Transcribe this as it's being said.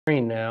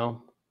Screen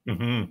now.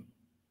 Mm-hmm.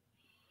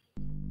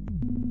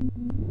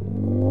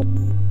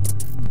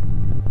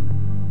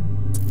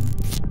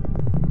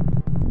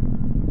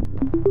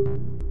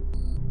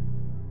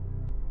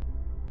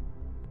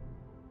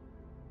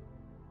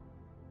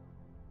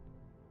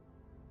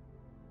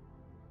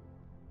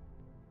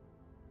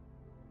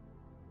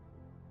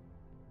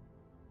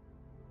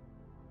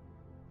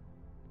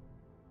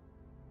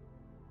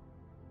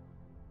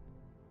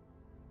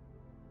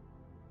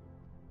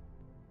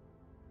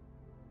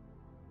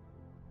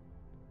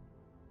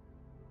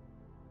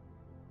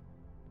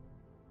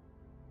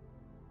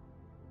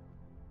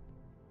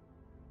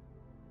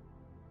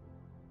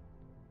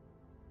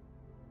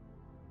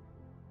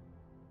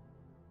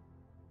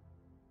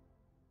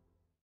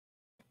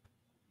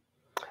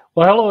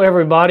 Well, hello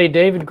everybody.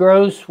 David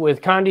Gross with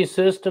Condi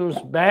Systems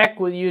back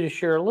with you to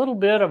share a little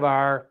bit of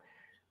our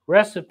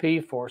recipe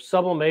for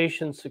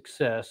sublimation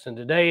success. And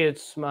today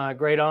it's my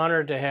great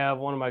honor to have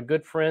one of my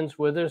good friends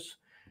with us,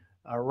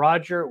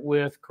 Roger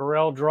with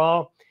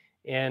CorelDRAW.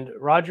 And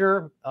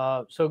Roger,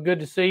 so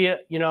good to see you.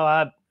 You know,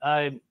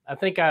 I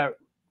think I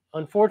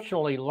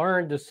unfortunately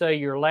learned to say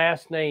your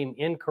last name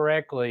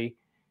incorrectly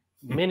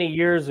many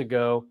years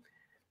ago.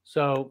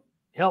 So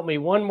help me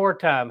one more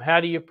time. How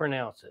do you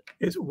pronounce it?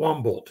 It's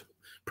Wambolt.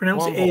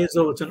 Pronounce Wambolt. A as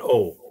though it's an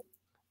O.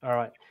 All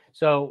right.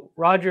 So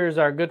Roger is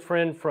our good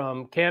friend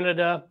from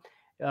Canada.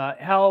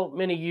 How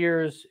many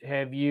years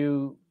have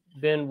you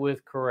been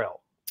with Corel?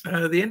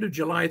 The end of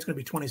July, it's going to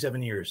be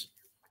 27 years.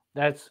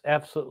 That's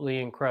absolutely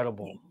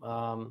incredible.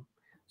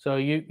 So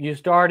you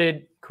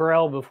started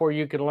Corel before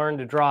you could learn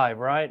to drive,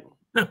 right?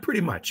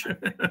 Pretty much.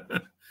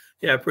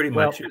 Yeah, pretty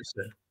much.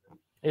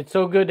 It's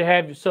so good to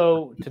have you.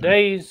 So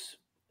today's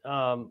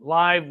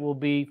live will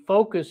be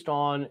focused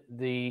on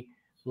the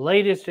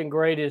latest and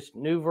greatest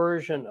new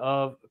version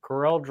of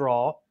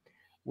CorelDRAW,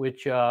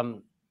 which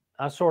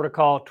I sort of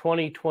call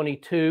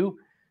 2022.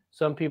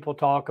 Some people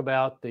talk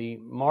about the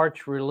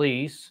March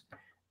release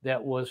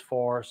that was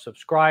for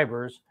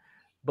subscribers.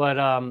 But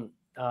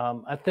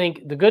I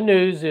think the good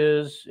news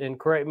is, and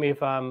correct me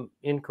if I'm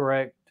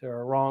incorrect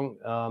or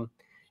wrong,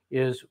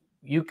 is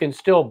you can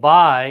still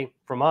buy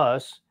from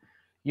us.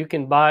 You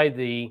can buy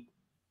the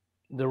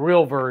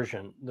real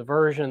version, the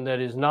version that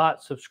is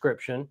not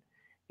subscription.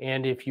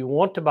 And if you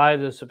want to buy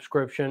the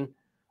subscription,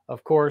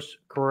 of course,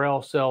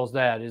 Corel sells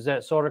that. Is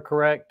that sort of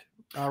correct,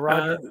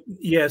 Roger?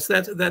 Yes,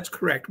 that's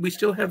correct. We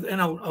still have,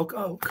 and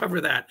I'll cover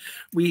that.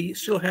 We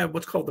still have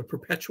what's called the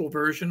perpetual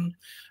version,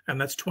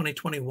 and that's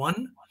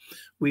 2021.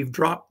 We've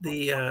dropped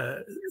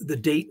the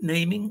date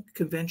naming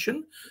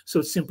convention,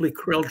 so it's simply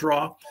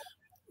CorelDRAW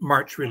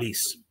March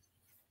release.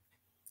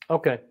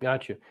 Okay,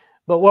 got you.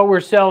 But what we're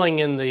selling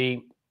in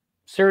the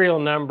serial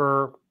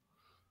number,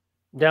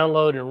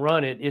 download and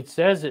run it, it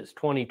says it's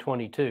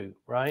 2022,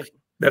 right?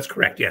 That's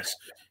correct, yes.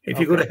 If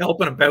you go to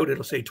help and about,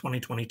 it'll say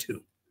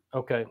 2022.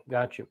 Okay,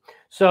 got you.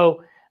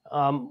 So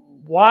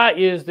why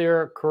is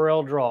there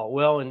CorelDRAW?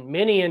 Well, in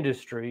many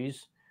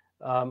industries,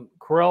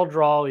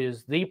 CorelDRAW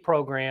is the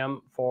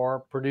program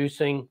for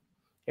producing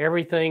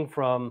everything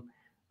from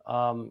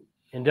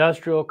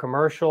industrial,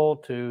 commercial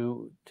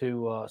to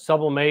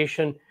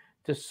sublimation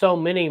to so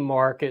many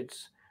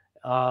markets.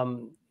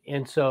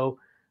 And so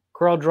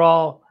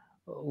CorelDRAW,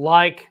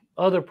 like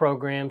other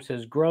programs,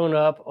 has grown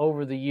up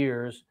over the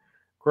years.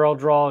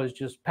 CorelDRAW is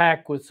just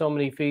packed with so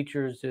many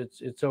features,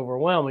 it's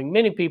overwhelming.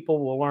 Many people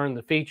will learn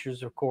the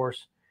features, of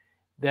course,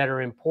 that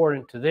are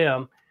important to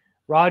them.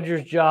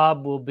 Roger's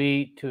job will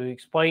be to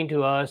explain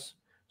to us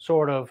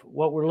sort of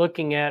what we're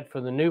looking at for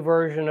the new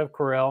version of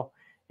Corel,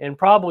 and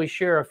probably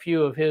share a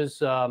few of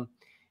his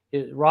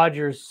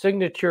Roger's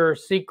signature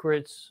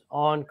secrets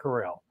on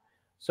Corel.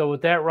 So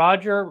with that,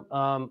 Roger,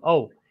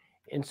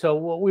 and so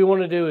what we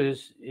want to do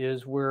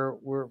is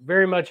we're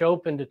very much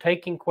open to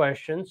taking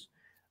questions.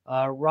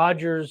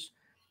 Roger's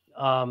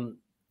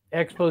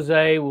expose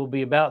will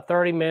be about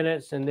 30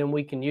 minutes, and then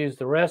we can use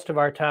the rest of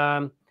our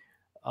time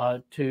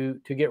to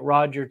get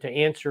Roger to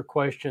answer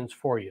questions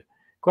for you.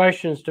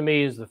 Questions to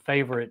me is the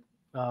favorite,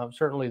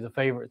 certainly the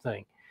favorite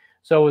thing.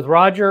 So with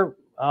Roger,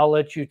 I'll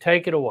let you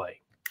take it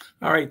away.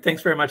 All right.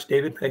 Thanks very much,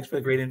 David. Thanks for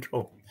the great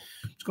intro.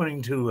 I'm just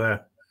going to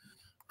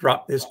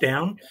drop this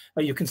down.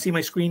 You can see my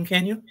screen,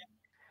 can you?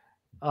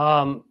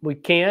 We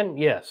can,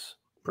 yes.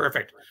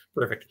 Perfect.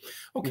 Perfect.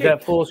 Okay. Is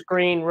that full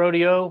screen,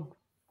 Rodeo?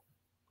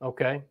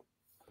 Okay.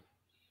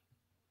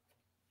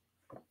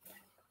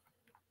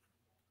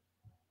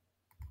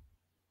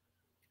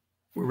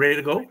 We're ready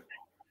to go?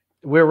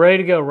 We're ready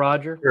to go,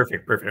 Roger.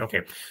 Perfect, perfect.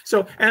 Okay.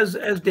 So as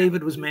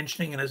David was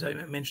mentioning, and as I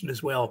mentioned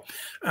as well,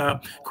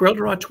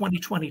 CorelDRAW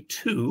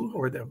 2022,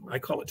 or I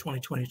call it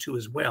 2022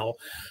 as well,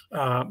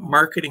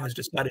 marketing has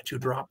decided to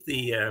drop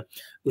the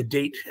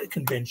date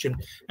convention.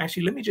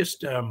 Actually, let me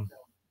just...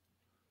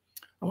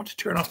 I want to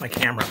turn off my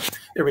camera.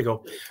 There we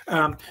go.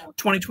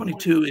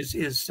 2022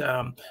 is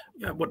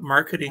what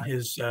marketing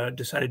has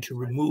decided to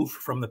remove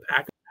from the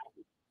package.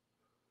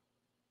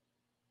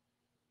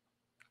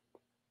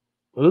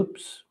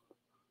 Oops.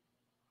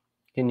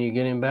 Can you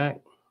get him back?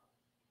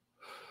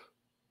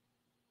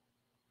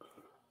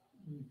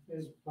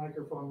 His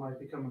microphone might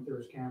be coming through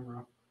his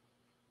camera.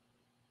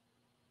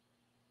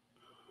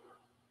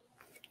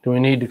 Do we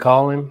need to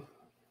call him?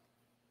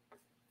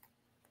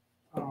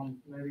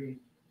 Maybe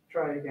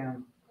try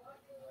again.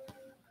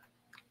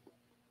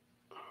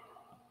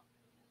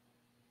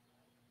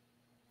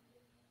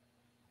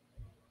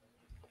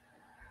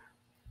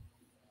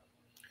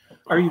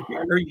 Are you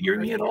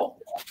hearing me at all?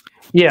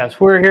 Yes,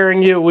 we're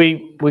hearing you.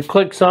 We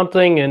clicked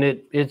something and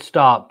it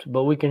stopped,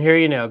 but we can hear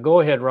you now. Go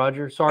ahead,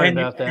 Roger. Sorry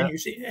about that.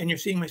 And you're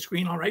seeing my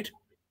screen all right?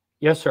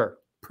 Yes, sir.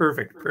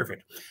 Perfect.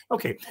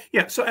 Okay.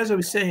 Yeah. So as I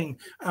was saying,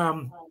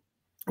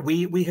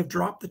 we have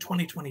dropped the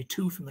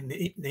 2022 from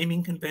the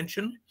naming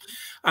convention.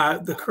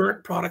 The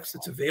current products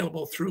that's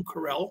available through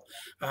Corel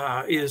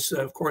is,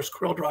 of course,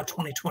 CorelDRAW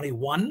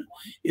 2021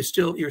 you're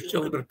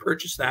still able to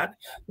purchase that.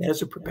 It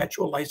has a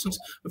perpetual license.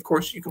 Of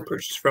course, you can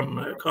purchase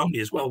from Comedy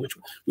as well,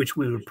 which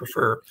we would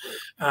prefer.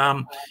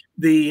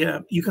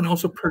 You can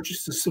also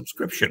purchase the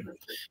subscription.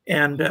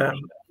 And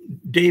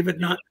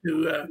David,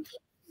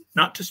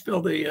 not to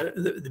spill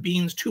the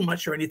beans too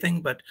much or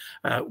anything, but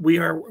we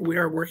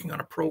are working on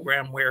a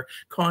program where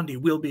Condi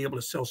will be able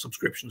to sell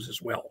subscriptions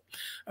as well.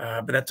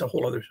 But that's a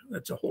whole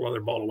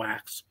other ball of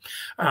wax.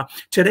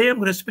 Today, I'm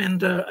going to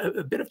spend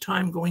a bit of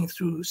time going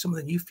through some of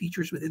the new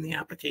features within the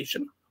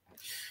application,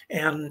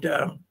 and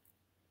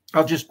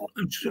I'm just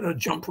going to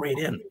jump right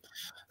in.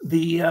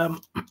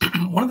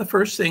 One of the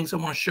first things I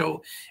want to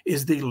show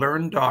is the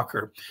Learn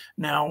Docker.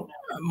 Now,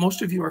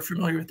 most of you are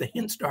familiar with the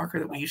Hints Docker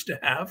that we used to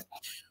have.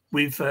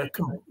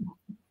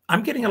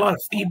 I'm getting a lot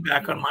of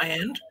feedback on my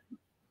end.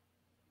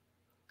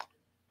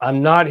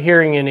 I'm not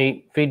hearing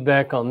any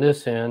feedback on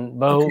this end.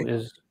 Bo, Okay.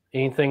 Is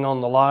anything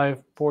on the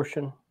live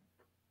portion?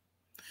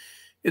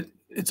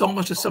 It's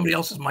almost as somebody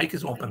else's mic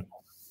is open.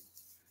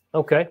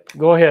 Okay,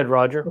 go ahead,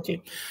 Roger.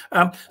 Okay,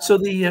 so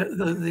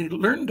the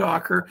Learn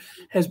Docker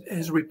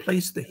has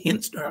replaced the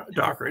Hints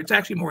Docker. It's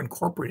actually more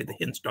incorporated the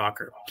Hints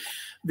Docker.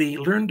 The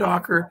Learn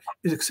Docker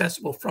is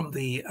accessible from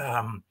the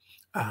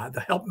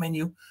help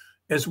menu,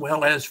 as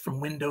well as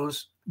from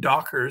Windows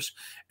Dockers,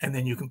 and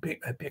then you can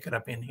pick it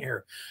up in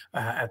here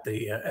at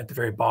the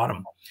very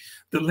bottom.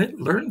 The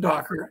Learn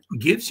Docker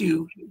gives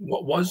you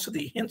what was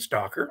the Hints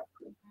Docker,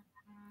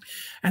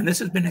 and this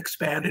has been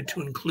expanded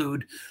to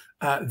include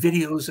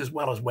videos as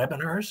well as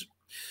webinars.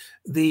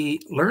 The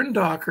Learn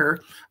Docker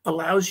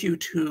allows you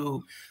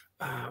to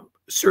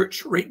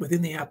search right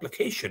within the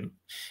application,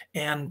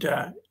 and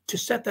to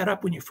set that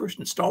up when you first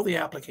install the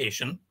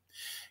application,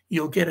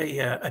 you'll get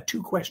a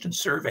 2-question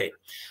survey,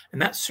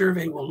 and that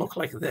survey will look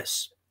like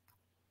this.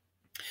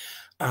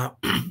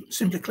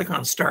 Simply click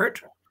on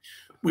Start.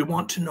 We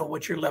want to know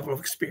what your level of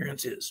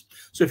experience is.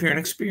 So if you're an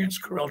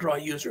experienced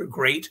CorelDRAW user,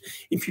 great.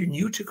 If you're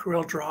new to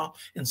CorelDRAW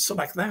and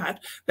select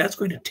that, that's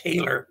going to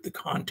tailor the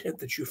content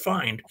that you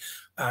find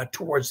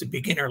towards the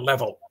beginner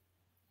level.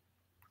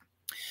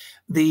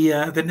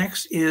 The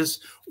next is,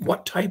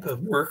 what type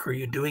of work are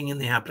you doing in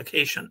the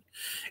application?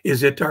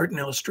 Is it art and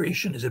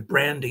illustration? Is it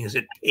branding? Is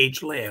it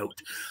page layout?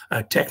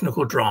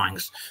 Technical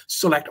drawings?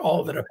 Select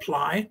all that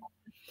apply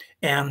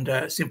and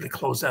simply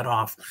close that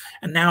off.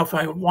 And now if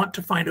I want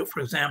to find out,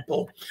 for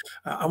example,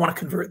 I want to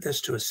convert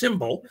this to a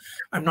symbol.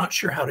 I'm not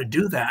sure how to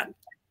do that.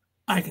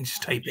 I can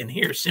just type in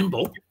here,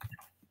 symbol.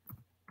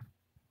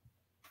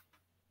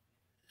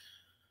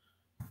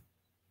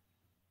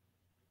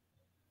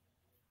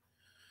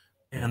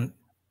 And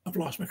I've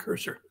lost my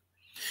cursor.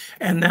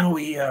 And now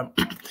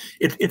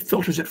it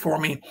filters it for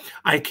me.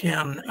 I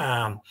can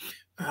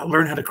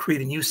learn how to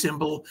create a new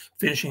symbol,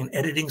 finishing and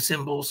editing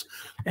symbols.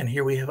 And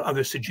here we have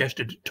other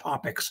suggested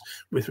topics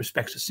with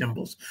respect to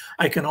symbols.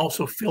 I can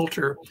also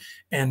filter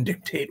and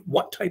dictate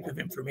what type of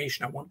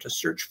information I want to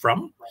search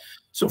from.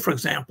 So for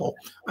example,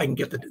 I can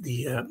get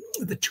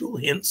the tool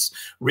hints,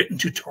 written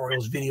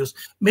tutorials, videos.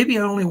 Maybe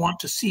I only want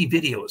to see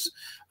videos.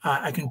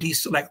 I can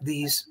deselect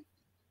these,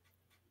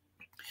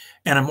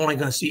 and I'm only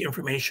going to see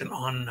information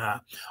on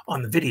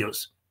the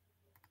videos.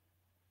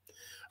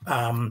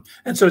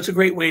 And so it's a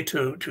great way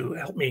to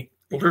help me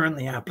learn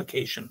the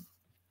application.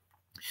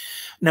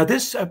 Now,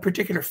 this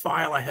particular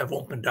file I have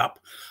opened up,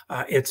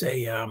 it's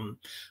a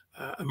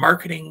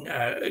marketing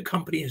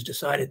company has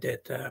decided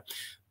that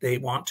they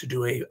want to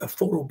do a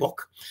photo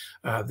book,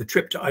 the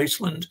trip to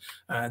Iceland.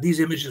 These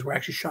images were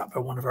actually shot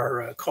by one of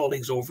our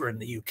colleagues over in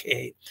the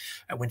UK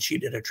when she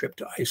did a trip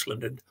to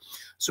Iceland. And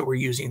so we're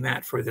using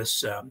that for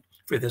this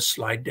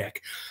slide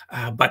deck.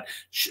 But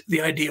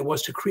the idea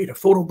was to create a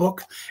photo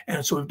book.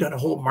 And so we've done a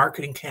whole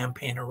marketing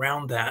campaign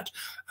around that,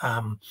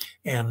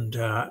 and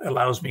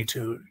allows me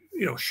to,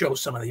 show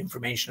some of the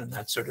information and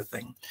that sort of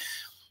thing.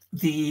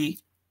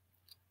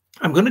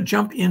 I'm going to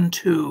jump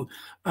into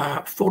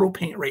Photo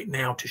Paint right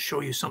now to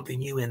show you something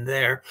new in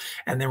there,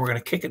 and then we're going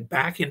to kick it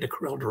back into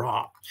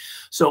CorelDRAW.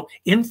 So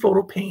in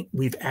Photo Paint,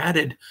 we've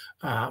added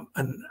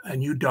a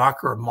new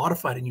Docker, or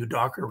modified a new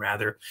Docker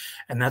rather,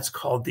 and that's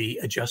called the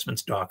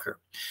Adjustments Docker.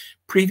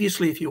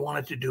 Previously, if you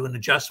wanted to do an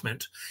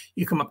adjustment,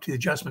 you come up to the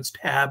Adjustments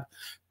tab,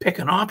 pick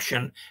an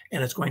option,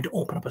 and it's going to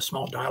open up a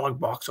small dialog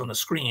box on the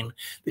screen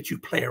that you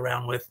play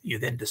around with. You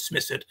then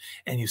dismiss it,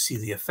 and you see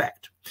the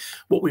effect.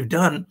 What we've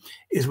done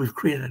is we've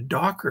created a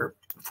Docker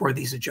for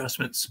these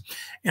adjustments,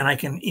 and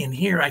in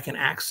here I can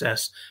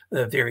access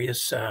the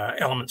various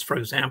elements. For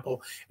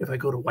example, if I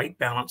go to white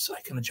balance, I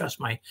can adjust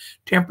my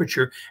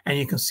temperature, and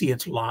you can see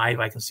it's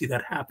live. I can see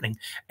that happening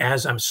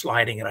as I'm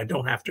sliding it. I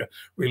don't have to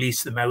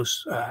release the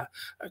mouse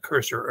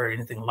cursor or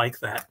anything like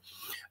that,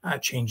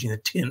 changing the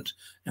tint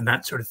and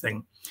that sort of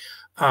thing.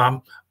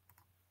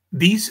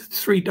 These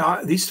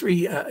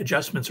three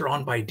adjustments are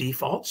on by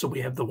default. So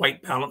we have the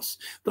white balance,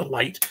 the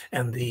light,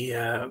 and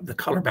the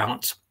color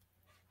balance.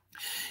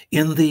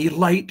 In the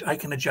light, I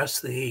can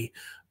adjust the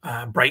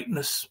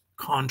brightness,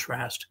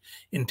 contrast,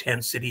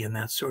 intensity, and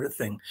that sort of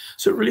thing.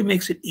 So it really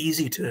makes it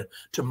easy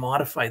to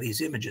modify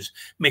these images,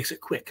 makes it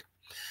quick.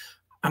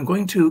 I'm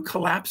going to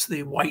collapse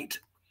the white.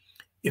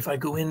 If I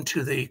go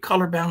into the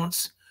color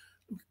balance,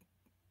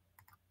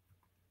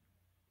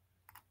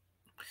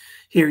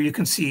 here you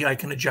can see I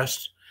can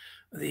adjust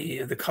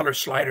the color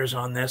sliders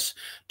on this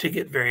to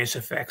get various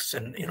effects,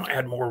 and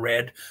add more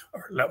red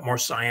or more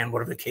cyan,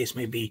 whatever the case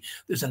may be.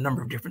 There's a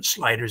number of different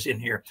sliders in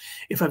here.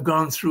 If I've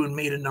gone through and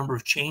made a number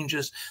of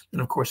changes, then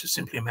of course it's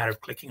simply a matter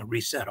of clicking a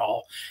reset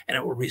all, and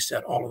it will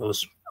reset all of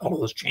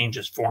those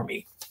changes for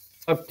me.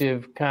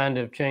 Destructive kind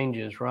of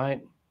changes,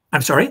 right?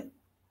 I'm sorry?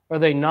 Are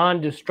they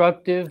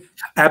non-destructive?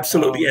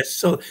 Absolutely, yes.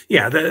 So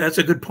yeah, that's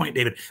a good point,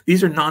 David.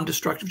 These are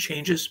non-destructive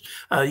changes.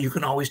 You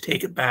can always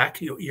take it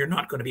back. You're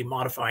not going to be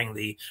modifying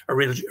the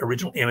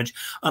original image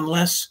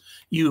unless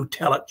you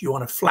tell it you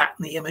want to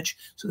flatten the image.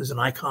 So there's an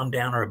icon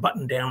down or a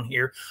button down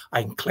here.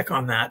 I can click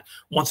on that.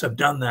 Once I've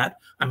done that,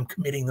 I'm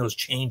committing those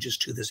changes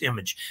to this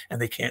image, and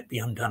they can't be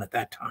undone at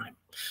that time.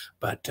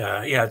 But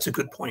yeah, it's a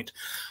good point.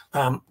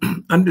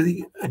 Under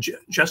the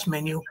Adjust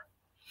menu,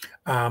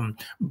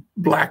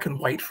 black and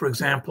white, for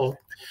example,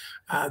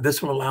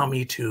 this will allow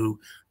me to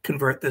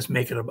convert this,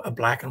 make it a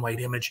black and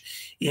white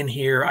image. In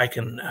here, I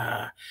can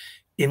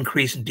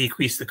increase and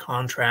decrease the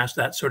contrast,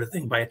 that sort of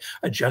thing, by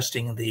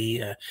adjusting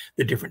the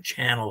different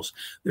channels.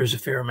 There's a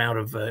fair amount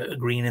of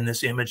green in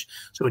this image,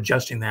 so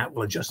adjusting that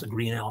will adjust the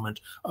green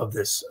element of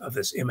this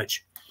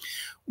image.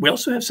 We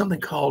also have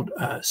something called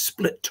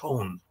split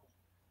tone.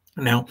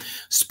 Now,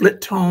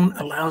 split tone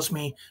allows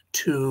me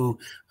to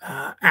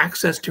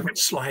access different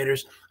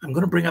sliders. I'm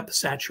going to bring up the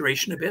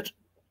saturation a bit.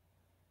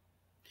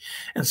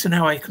 And so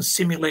now I can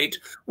simulate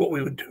what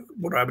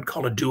I would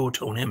call a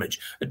duotone image.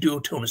 A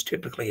duotone is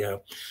typically an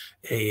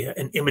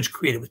image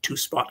created with two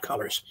spot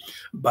colors.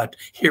 But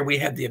here we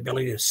have the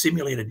ability to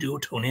simulate a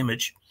duotone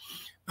image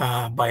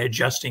by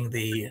adjusting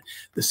the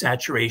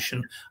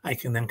saturation. I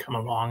can then come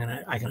along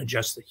and I can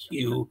adjust the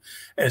hue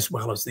as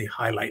well as the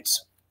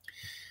highlights.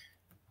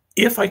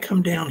 If I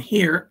come down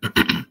here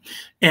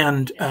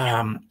and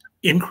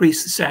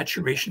increase the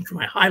saturation for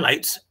my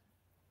highlights,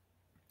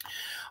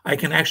 I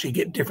can actually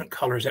get different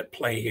colors at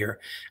play here,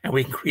 and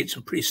we can create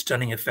some pretty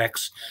stunning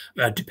effects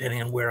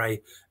depending on where I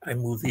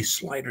move these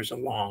sliders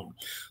along.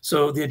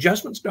 So the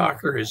Adjustments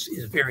Docker is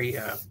very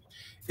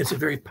it's a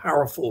very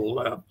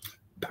powerful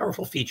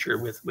powerful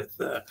feature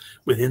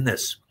within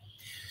this.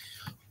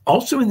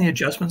 Also in the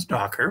Adjustments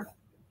Docker,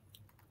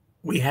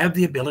 we have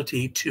the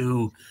ability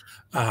to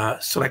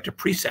select a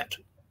preset.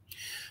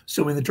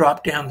 So in the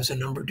drop down, there's a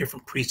number of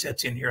different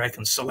presets in here I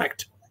can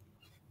select.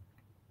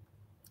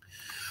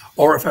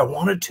 Or if I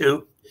wanted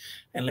to,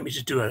 and let me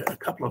just do a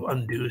couple of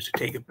undos to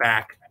take it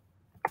back.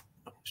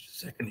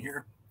 Just a second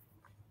here.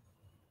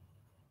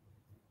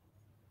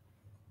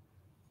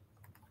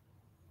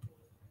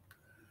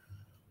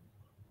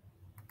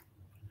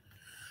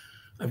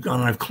 I've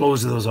gone and I've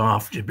closed those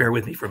off. Just bear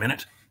with me for a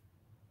minute.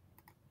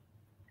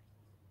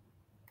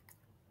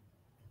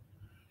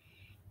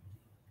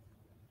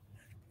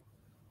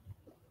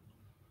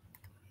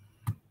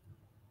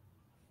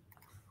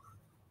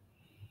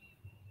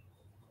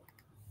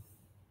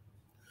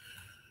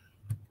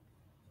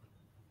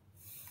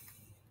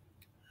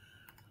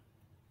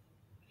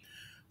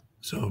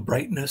 So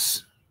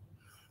brightness,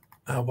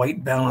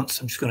 white balance,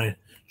 I'm just going to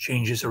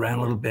change this around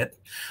a little bit.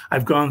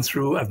 I've gone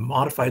through, I've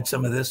modified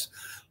some of this.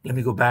 Let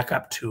me go back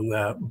up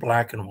to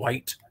black and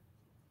white.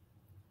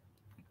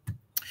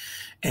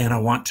 And I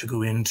want to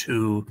go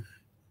into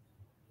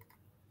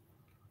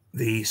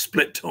the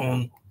split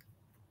tone.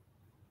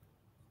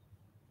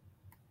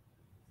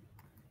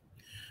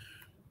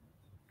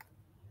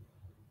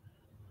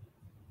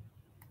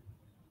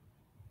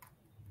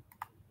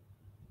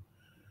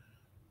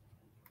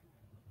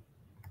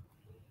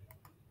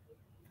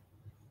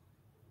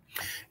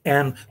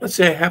 And let's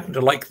say I happen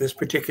to like this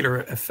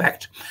particular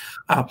effect.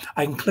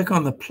 I can click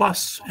on the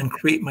plus and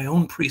create my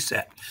own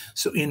preset.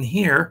 So in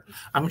here,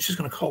 I'm just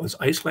going to call this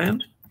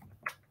Iceland.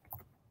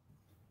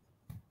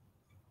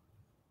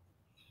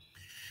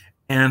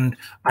 And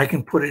I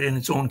can put it in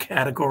its own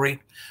category.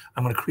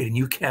 I'm going to create a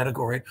new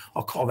category.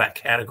 I'll call that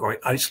category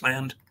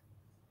Iceland.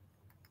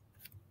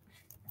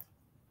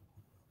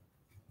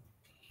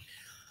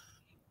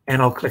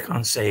 And I'll click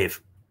on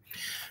Save.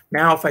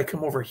 Now, if I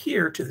come over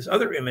here to this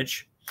other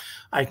image,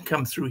 I can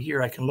come through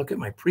here. I can look at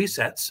my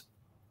presets.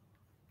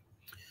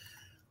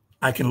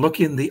 I can look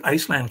in the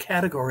Iceland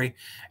category,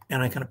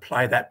 and I can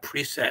apply that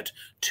preset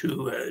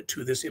to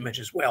this image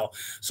as well.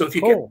 So if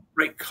you get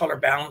right color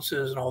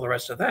balances and all the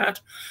rest of that,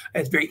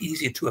 it's very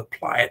easy to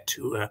apply it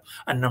to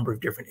a number of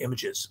different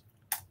images.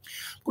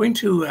 I'm going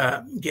to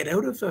get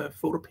out of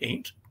Photo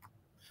Paint,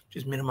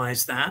 just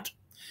minimize that,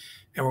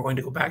 and we're going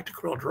to go back to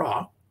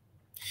CorelDRAW.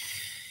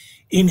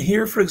 In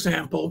here, for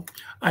example,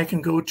 I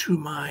can go to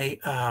my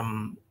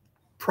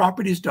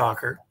Properties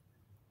Docker,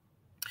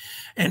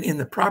 and in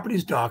the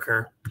Properties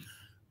Docker,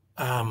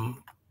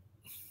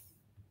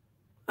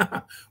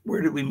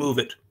 where did we move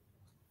it?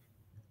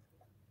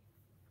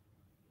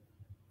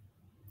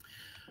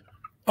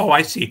 Oh,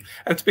 I see.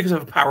 That's because I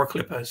have a power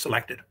clip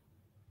selected.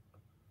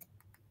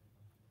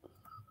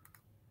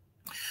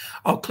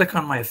 I'll click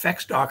on my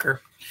Effects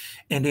Docker,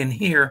 and in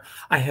here,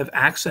 I have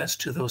access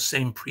to those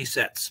same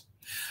presets.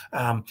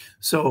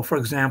 So, for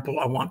example,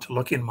 I want to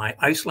look in my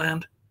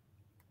Iceland,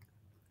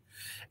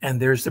 and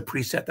there's the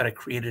preset that I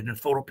created in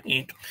Photo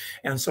Paint.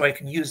 And so I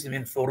can use them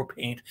in Photo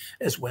Paint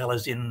as well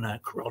as in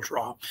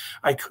CorelDRAW.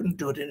 I couldn't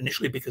do it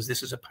initially because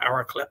this is a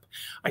power clip.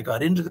 I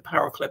got into the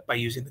power clip by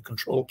using the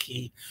Control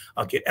key.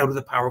 I'll get out of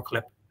the power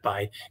clip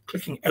by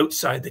clicking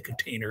outside the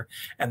container,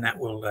 and that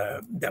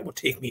will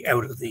take me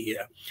out of the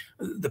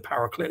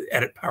power clip,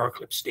 edit power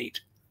clip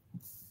state.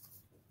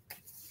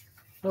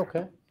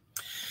 Okay.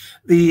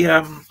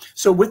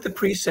 So with the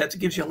presets, it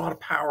gives you a lot of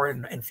power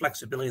and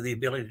flexibility, the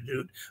ability to do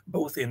it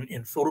both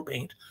in Photo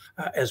Paint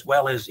as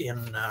well as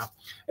in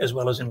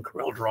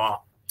CorelDRAW.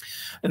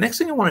 The next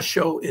thing I want to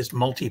show is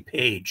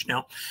multi-page.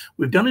 Now,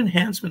 we've done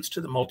enhancements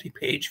to the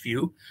multi-page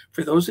view.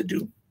 For those that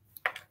do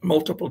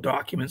multiple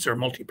documents or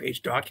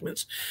multi-page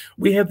documents,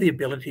 we have the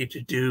ability to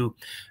do,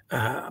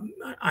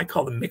 I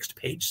call them mixed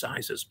page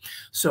sizes.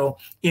 So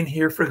in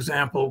here, for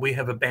example, we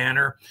have a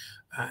banner,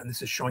 and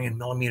this is showing in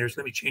millimeters.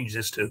 Let me change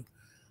this to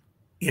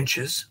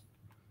inches.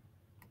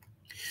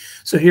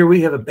 So here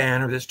we have a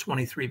banner that's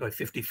 23 by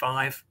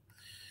 55.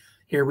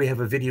 Here we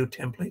have a video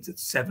template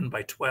that's 7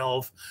 by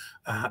 12,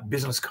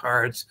 business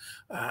cards,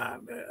 a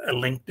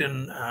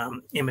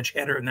LinkedIn image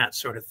header, and that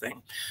sort of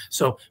thing.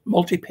 So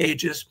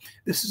multi-pages,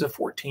 this is a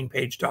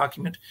 14-page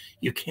document.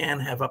 You can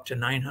have up to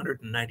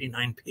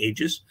 999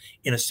 pages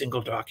in a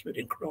single document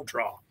in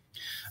CorelDRAW.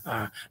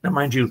 Now,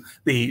 mind you,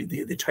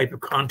 the type of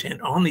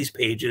content on these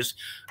pages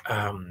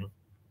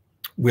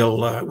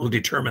will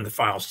determine the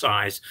file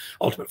size,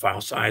 ultimate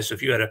file size. So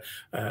if you had a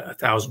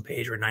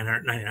 1,000-page or a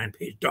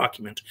 999-page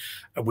document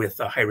with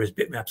high-res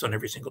bitmaps on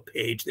every single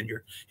page, then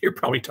you're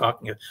probably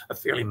talking a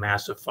fairly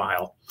massive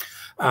file.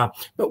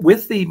 But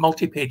with the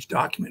multi-page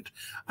document,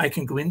 I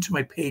can go into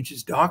my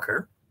Pages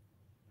Docker,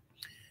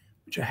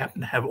 which I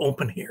happen to have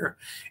open here.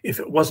 If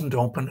it wasn't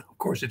open, of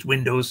course, it's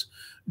Windows,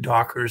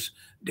 Dockers,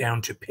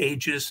 down to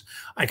Pages.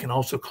 I can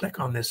also click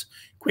on this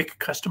quick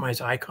customize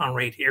icon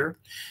right here,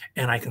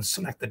 and I can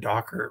select the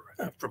Docker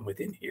from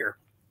within here.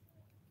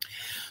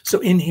 So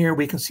in here,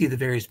 we can see the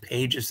various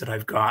pages that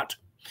I've got,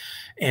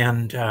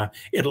 and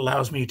it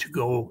allows me to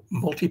go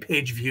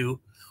multi-page view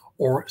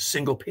or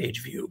single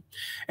page view.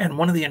 And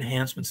one of the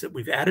enhancements that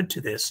we've added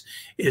to this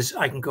is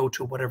I can go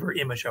to whatever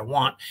image I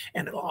want,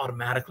 and it'll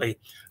automatically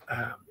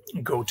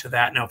go to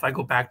that. Now, if I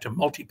go back to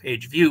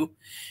multi-page view,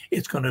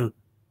 it's going to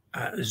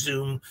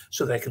zoom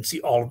so that I can see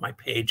all of my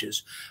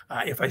pages.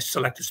 If I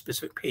select a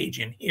specific page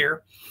in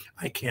here,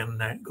 I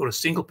can go to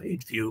single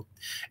page view,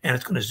 and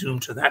it's going to zoom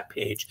to that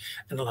page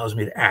and allows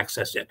me to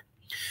access it.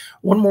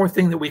 One more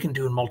thing that we can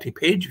do in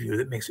multi-page view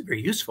that makes it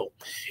very useful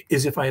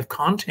is if I have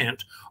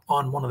content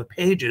on one of the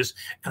pages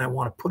and I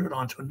want to put it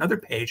onto another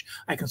page,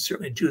 I can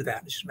certainly do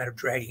that. It's just a matter of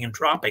dragging and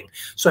dropping.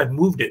 So I've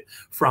moved it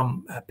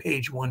from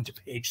page 1 to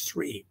page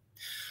 3.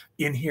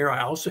 In here,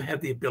 I also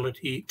have the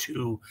ability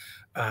to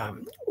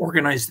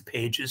organize the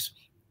pages.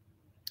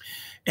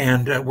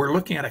 And we're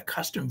looking at a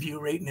custom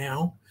view right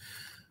now.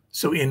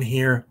 So in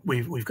here,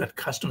 we've got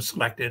custom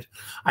selected.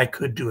 I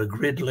could do a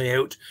grid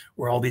layout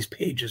where all these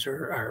pages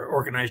are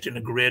organized in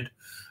a grid,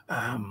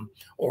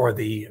 or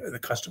the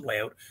custom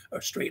layout,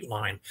 a straight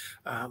line.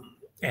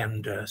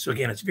 So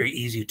again, it's very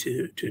easy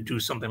to do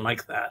something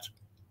like that.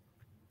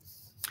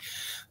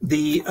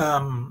 The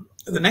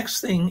next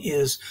thing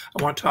is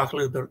I want to talk a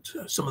little bit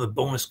about some of the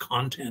bonus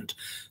content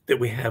that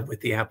we have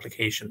with the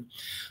application.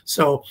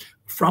 So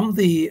from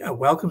the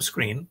welcome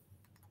screen,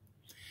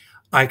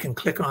 I can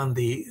click on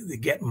the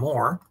Get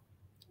More.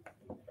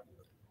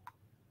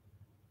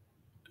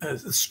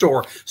 The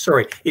store.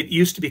 Sorry, it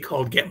used to be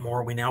called Get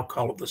More. We now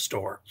call it the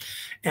store.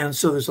 And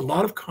so there's a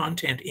lot of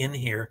content in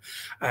here.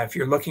 If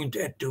you're looking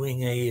at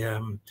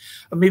doing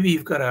maybe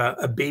you've got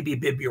a baby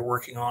bib you're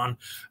working on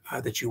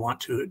that you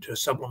want to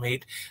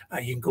sublimate,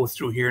 you can go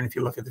through here. And if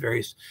you look at the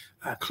various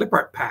clip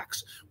art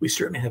packs, we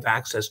certainly have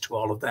access to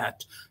all of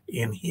that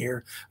in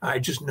here. I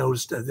just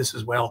noticed this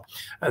as well.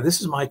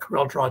 This is my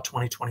CorelDRAW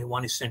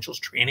 2021 Essentials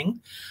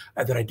training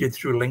that I did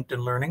through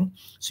LinkedIn Learning.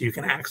 So you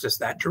can access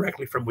that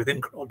directly from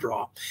within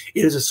CorelDRAW.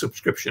 It is a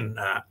subscription,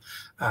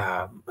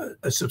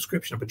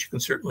 but you can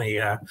certainly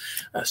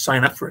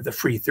sign up for the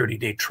free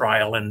 30-day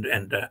trial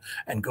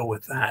and go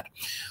with that.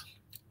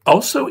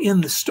 Also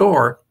in the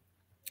store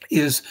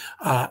is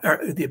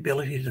the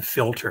ability to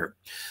filter.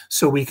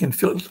 So we can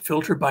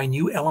filter by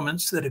new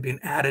elements that have been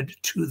added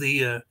to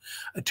the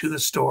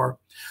store,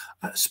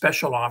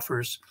 special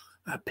offers,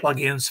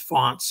 plugins,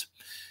 fonts,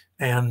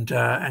 and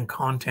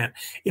content.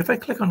 If I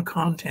click on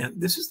content,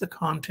 this is the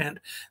content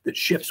that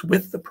ships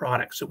with the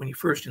product. So when you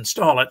first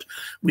install it,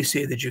 we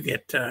say that you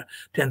get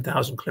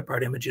 10,000 clip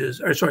art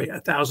images, or sorry,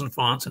 1,000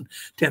 fonts and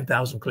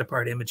 10,000 clip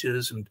art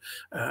images and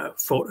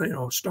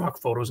stock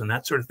photos and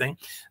that sort of thing.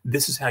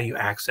 This is how you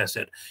access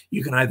it.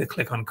 You can either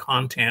click on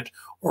content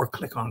or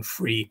click on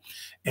free,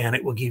 and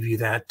it will give you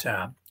that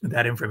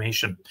that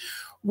information.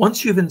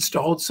 Once you've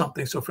installed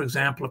something, so for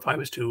example, if I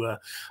was to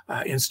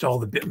install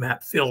the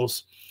bitmap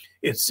fills,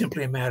 it's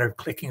simply a matter of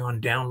clicking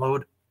on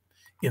download,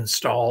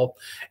 install,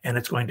 and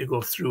it's going to go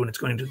through and it's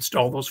going to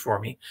install those for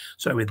me.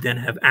 So I would then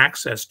have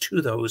access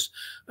to those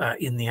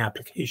in the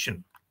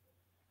application.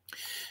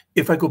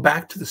 If I go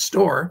back to the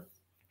store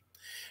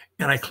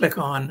and I click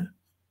on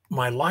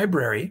my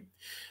library,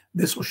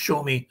 this will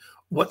show me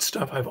what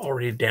stuff I've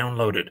already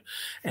downloaded.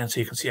 And so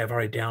you can see I've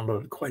already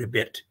downloaded quite a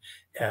bit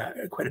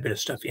of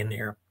stuff in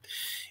here.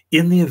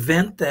 In the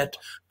event that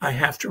I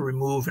have to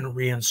remove and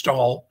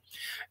reinstall,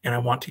 and I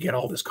want to get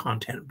all this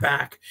content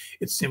back,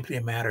 it's simply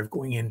a matter of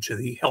going into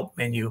the help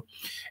menu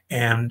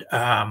and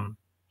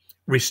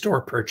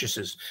restore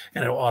purchases,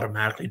 and it'll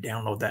automatically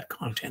download that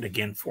content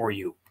again for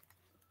you.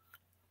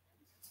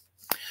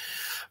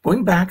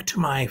 Going back to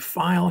my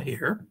file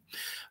here,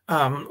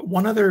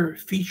 one other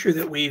feature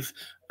that we've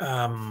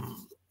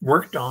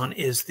worked on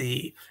is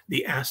the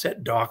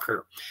asset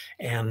Docker,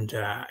 and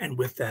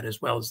with that as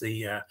well as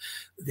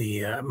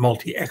the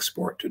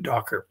multi-export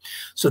Docker.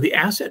 So the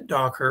asset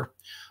Docker,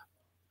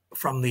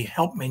 from the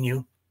help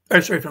menu,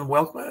 from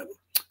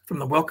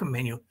the welcome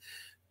menu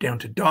down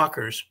to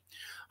Dockers,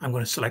 I'm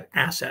going to select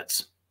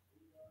assets.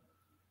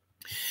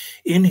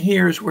 In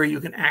here is where you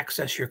can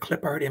access your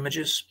clip art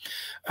images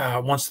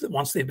once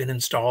they've been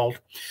installed.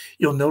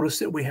 You'll notice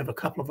that we have a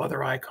couple of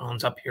other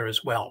icons up here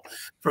as well.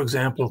 For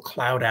example,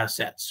 cloud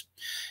assets.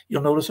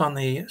 You'll notice on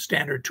the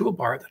standard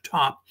toolbar at the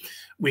top,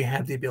 we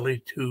have the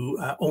ability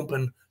to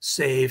open,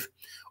 save,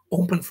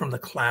 open from the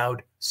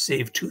cloud,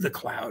 save to the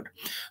cloud.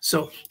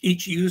 So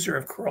each user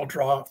of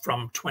CorelDRAW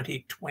from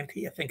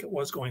 2020, I think it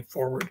was, going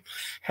forward,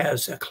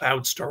 has a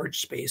cloud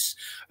storage space.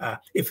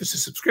 If it's a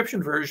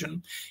subscription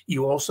version,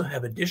 you also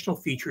have additional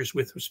features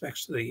with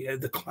respect to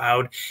the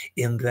cloud,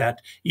 in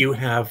that you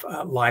have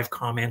live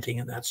commenting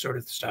and that sort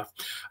of stuff.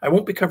 I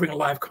won't be covering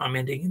live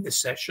commenting in this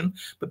session,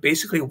 but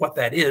basically what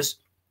that is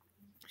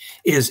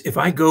if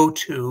I go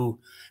to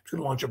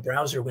launch a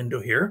browser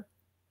window here,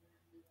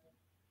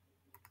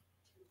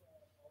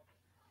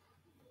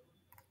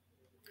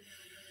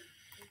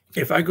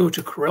 if I go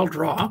to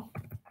CorelDRAW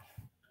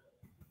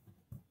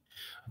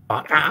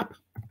app,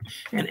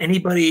 and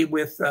anybody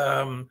with,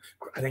 I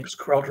think it's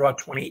CorelDRAW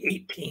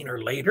 2018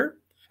 or later,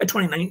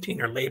 2019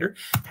 or later,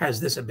 has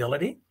this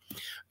ability.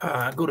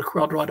 Go to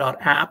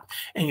CorelDRAW.app,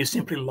 and you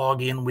simply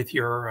log in with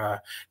your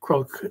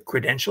Corel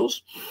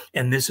credentials.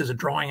 And this is a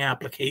drawing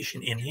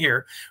application in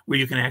here where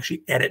you can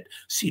actually edit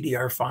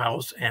CDR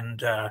files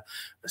and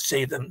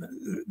save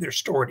them. They're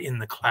stored in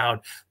the cloud.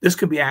 This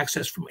can be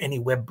accessed from any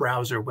web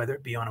browser, whether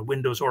it be on a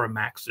Windows or a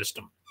Mac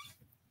system.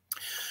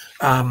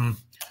 I'm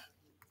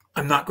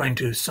not going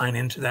to sign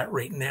into that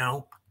right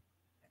now.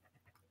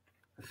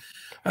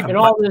 And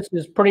all this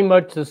is pretty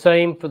much the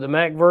same for the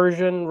Mac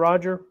version,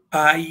 Roger?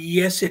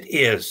 Yes, it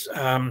is.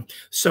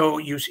 So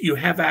you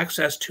have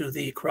access to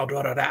the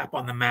CorelDRAW.app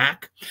on the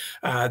Mac.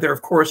 There,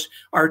 of course,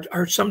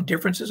 are some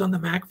differences on the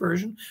Mac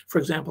version. For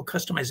example,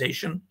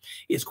 customization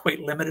is quite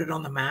limited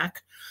on the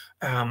Mac.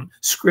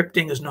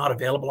 Scripting is not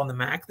available on the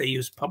Mac. They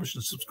use publish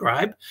and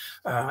subscribe,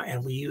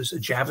 and we use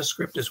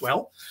JavaScript as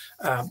well.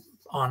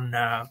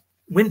 On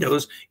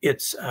Windows,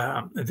 it's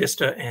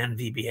Vista and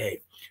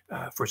VBA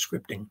for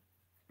scripting.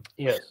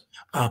 Yes.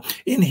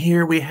 In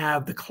here we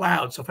have the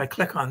cloud. So if I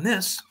click on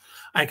this,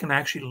 I can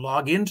actually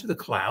log into the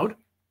cloud.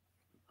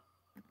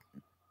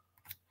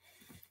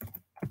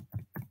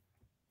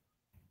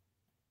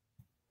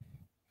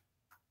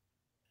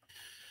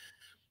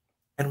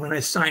 And when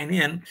I sign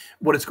in,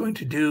 what it's going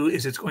to do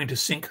is it's going to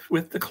sync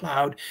with the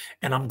cloud,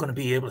 and I'm going to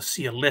be able to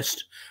see a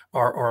list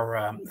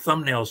or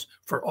thumbnails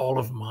for all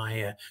of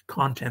my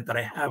content that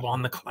I have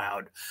on the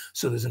cloud.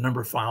 So there's a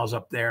number of files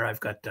up there. I've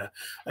got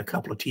a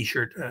couple of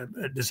t-shirt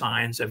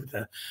designs. I've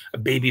got a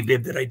baby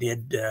bib that I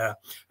did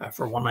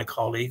for one of my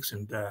colleagues,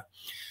 and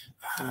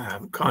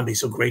Condi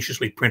so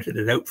graciously printed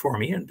it out for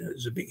me, and it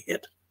was a big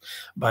hit.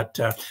 But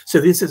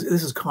so this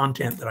is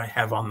content that I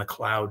have on the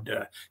cloud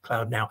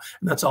now,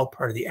 and that's all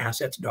part of the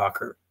assets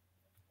Docker.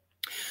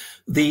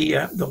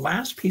 The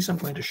last piece I'm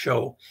going to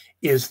show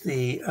is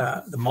the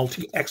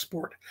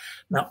multi-export.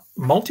 Now,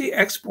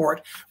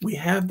 multi-export, we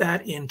have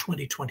that in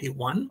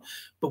 2021,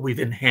 but we've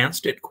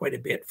enhanced it quite a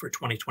bit for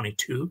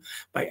 2022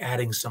 by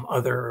adding some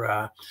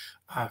other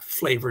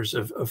flavors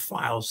of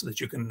files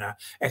that you can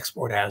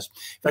export as.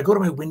 If I go to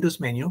my Windows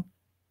menu,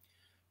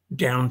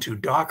 down to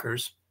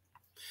Dockers,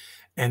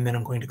 and then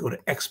I'm going to go to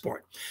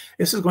export.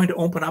 This is going to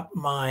open up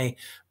my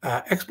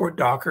export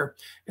Docker.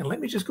 And let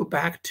me just go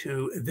back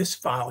to this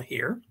file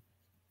here.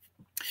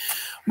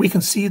 We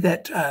can see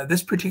that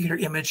this particular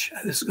image,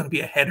 this is going to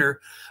be a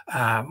header.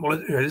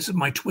 Well, this is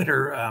my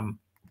Twitter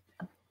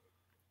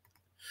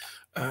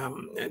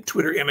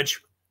Twitter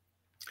image.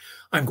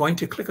 I'm going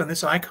to click on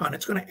this icon.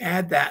 It's going to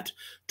add that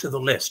to the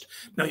list.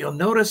 Now you'll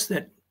notice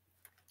that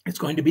it's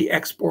going to be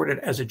exported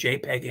as a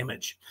JPEG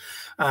image.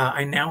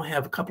 I now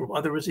have a couple of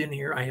others in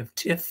here. I have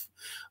TIFF,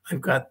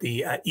 I've got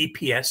the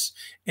EPS,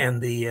 and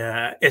the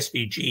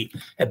SVG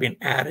have been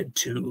added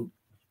to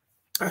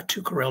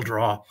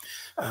CorelDRAW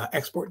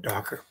export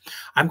Docker.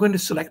 I'm going to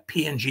select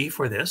PNG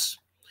for this.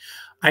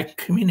 I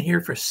come in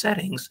here for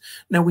settings.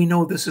 Now we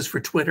know this is for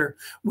Twitter.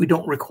 We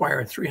don't require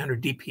a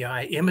 300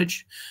 DPI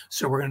image,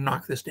 so we're going to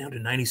knock this down to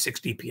 96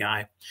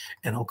 DPI,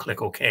 and I'll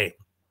click OK.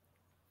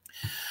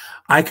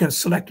 I can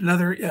select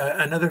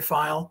another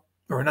file,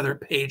 or another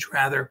page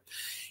rather.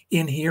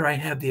 In here, I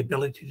have the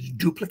ability to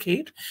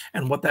duplicate,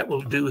 and what that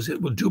will do is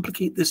it will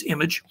duplicate this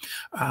image,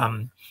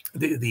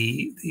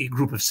 the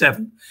group of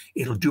 7.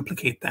 It'll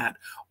duplicate that,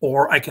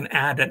 or I can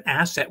add an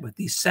asset with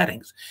these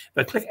settings.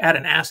 If I click Add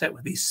an Asset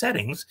with these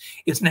settings,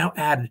 it's now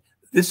added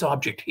this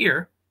object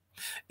here,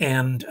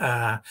 and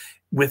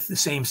with the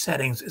same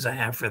settings as I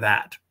have for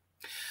that.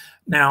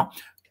 Now,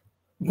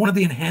 one of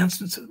the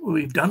enhancements that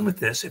we've done with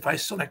this, if I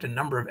select a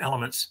number of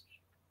elements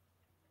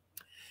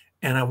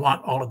and I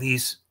want all of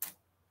these,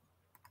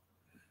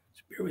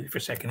 just bear with me for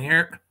a second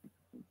here.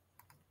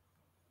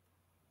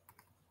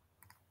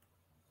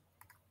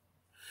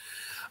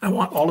 I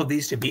want all of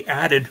these to be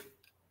added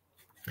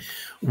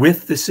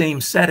with the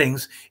same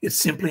settings. It's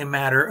simply a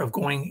matter of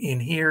going in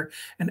here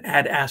and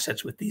add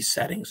assets with these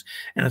settings.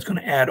 And it's going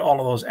to add all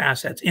of those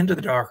assets into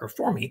the Docker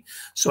for me,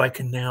 so I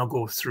can now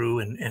go through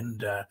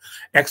and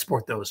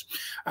export those.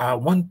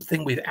 One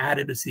thing we've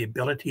added is the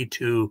ability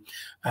to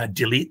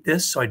delete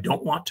this. So I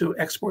don't want to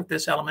export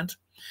this element.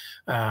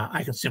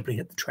 I can simply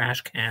hit the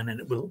trash can and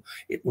it will,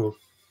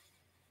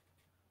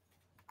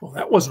 well,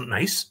 that wasn't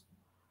nice.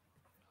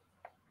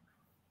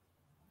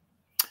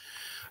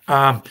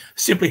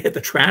 Simply hit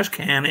the trash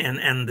can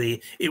and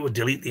it would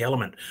delete the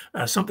element.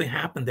 Something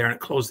happened there and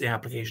it closed the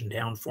application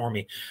down for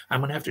me.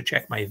 I'm going to have to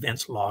check my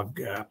events log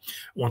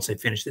once I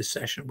finish this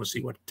session. We'll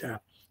see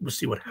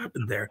what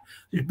happened there.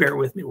 Just bear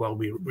with me while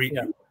we read.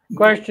 Yeah.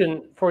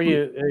 Question for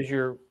you as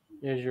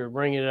you're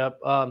bringing it up.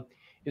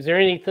 Is there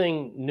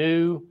anything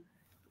new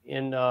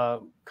in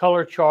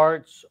color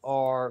charts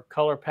or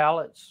color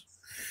palettes?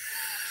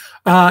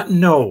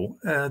 No,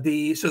 so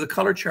the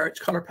color charts,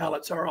 color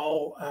palettes are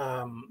all,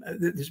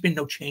 there's been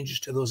no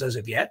changes to those as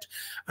of yet.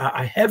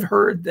 I have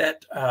heard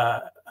that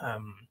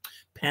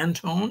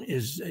Pantone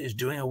is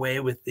doing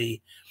away with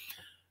the,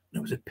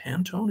 was it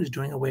Pantone is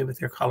doing away with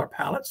their color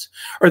palettes?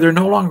 Or they're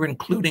no longer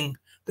including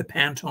the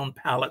Pantone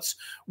palettes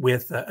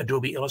with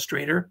Adobe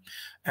Illustrator,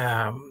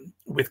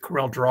 with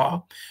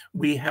CorelDRAW.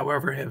 We,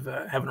 however, have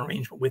an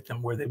arrangement with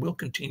them where they will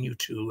continue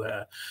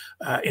to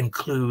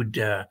include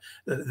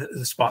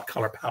the spot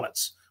color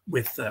palettes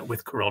with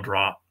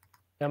CorelDRAW.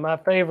 Now, my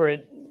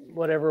favorite,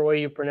 whatever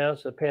way you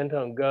pronounce the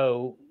Pantone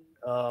Go,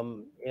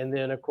 and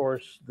then of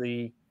course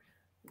the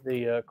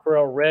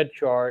Corel Red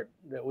chart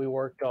that we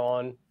worked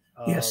on.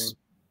 Yes,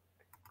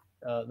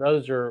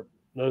 those are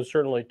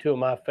certainly two of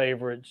my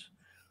favorites.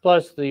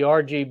 Plus the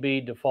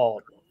RGB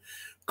default.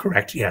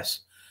 Correct. Yes.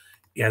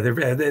 Yeah,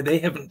 they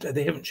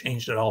haven't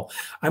changed at all.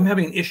 I'm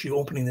having an issue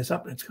opening this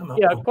up, and it's come up.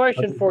 Yeah, a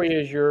question for you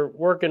as you're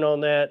working on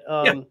that.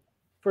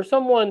 For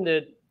someone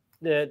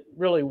that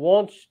really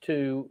wants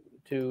to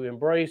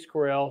embrace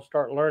Corel,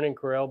 start learning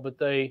Corel, but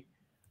they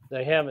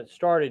haven't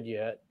started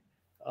yet.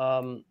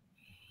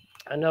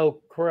 I know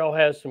Corel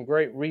has some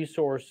great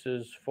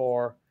resources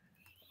for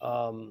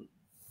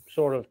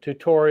sort of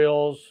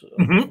tutorials,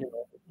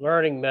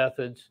 learning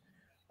methods.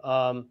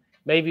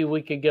 Maybe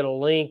we could get a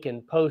link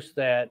and post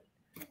that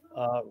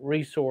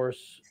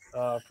resource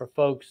for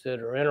folks that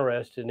are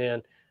interested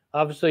in.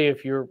 Obviously,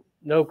 if you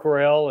know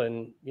Corel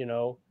and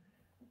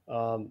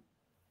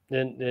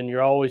then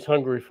you're always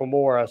hungry for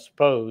more, I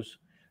suppose.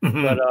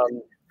 But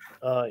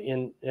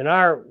in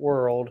our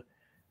world,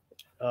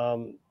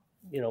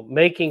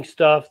 making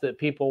stuff that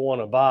people want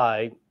to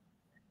buy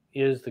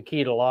is the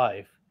key to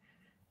life.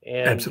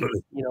 And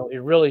absolutely,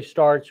 it really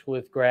starts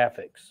with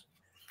graphics.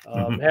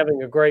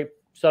 Having a great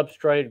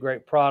substrate,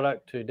 great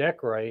product to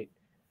decorate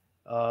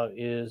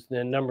is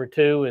then number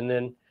 2, and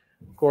then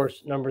of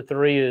course number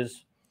 3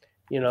 is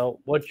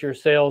what's your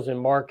sales and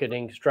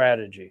marketing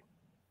strategy.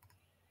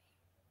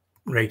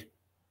 Right.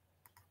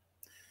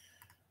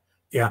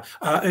 Yeah.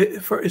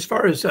 For as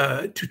far as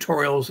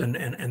tutorials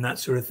and that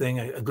sort of thing,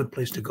 a good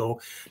place to go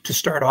to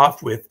start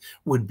off with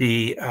would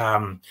be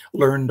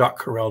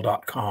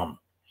learn.corel.com.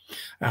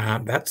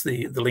 That's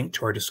the link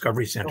to our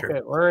Discovery Center.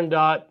 Okay,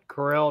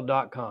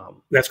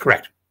 learn.corel.com. That's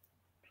correct.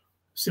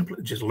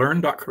 Simply just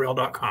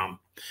learn.corel.com.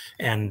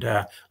 And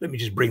let me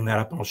just bring that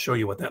up and I'll show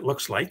you what that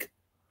looks like.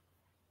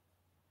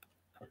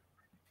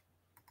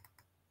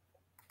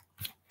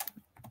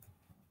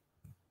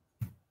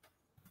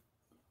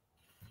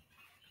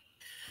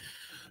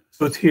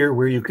 So it's here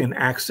where you can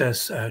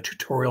access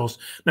tutorials.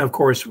 Now, of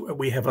course,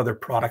 we have other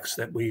products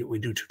that we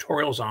do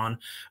tutorials on,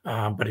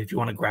 but if you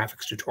want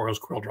graphics tutorials,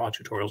 CorelDRAW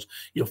tutorials,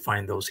 you'll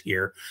find those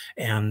here.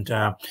 And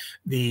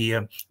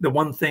the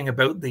one thing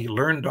about the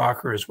Learn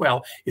Docker as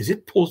well is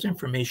it pulls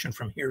information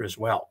from here as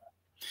well.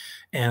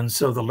 And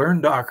so the Learn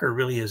Docker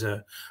really is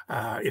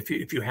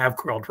if you have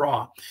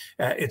CorelDRAW,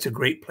 it's a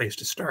great place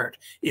to start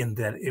in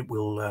that it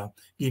will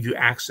give you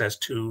access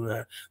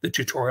to the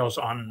tutorials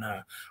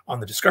on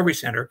the Discovery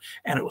Center,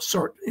 and it will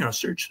search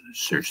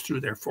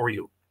through there for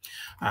you.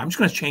 I'm just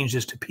going to change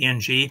this to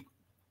PNG,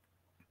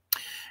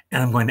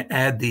 and I'm going to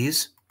add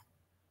these.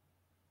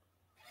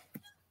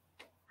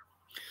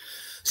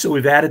 So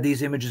we've added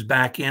these images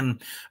back in.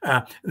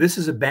 This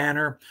is a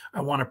banner. I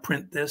want to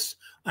print this.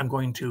 I'm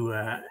going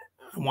to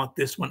I want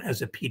this one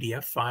as a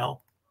PDF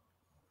file.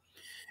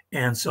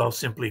 And so I'll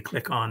simply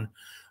click on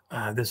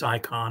this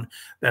icon.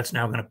 That's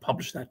now going to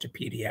publish that to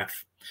PDF.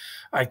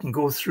 I can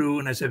go through,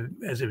 and as I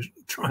was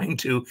trying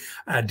to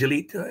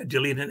delete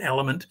an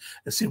element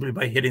simply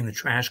by hitting the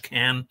trash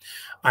can,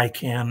 I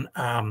can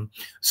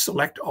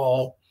select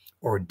all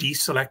or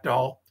deselect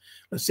all.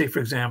 Let's say, for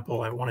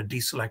example, I want to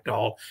deselect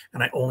all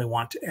and I only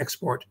want to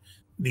export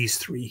these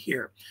three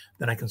here,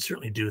 then I can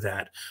certainly do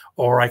that.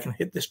 Or I can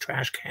hit this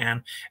trash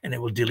can and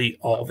it will delete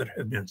all that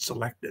have been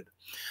selected.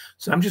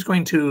 So I'm just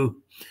going to,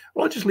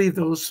 well, I'll just leave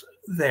those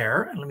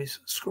there. And let me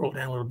scroll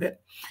down a little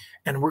bit.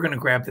 And we're going to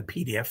grab the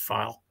PDF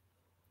file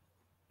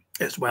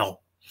as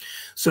well.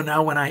 So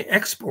now when I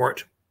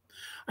export,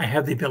 I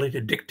have the ability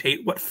to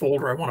dictate what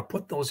folder I want to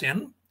put those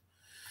in.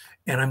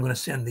 And I'm going to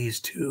send these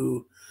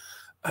to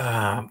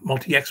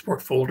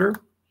multi-export folder,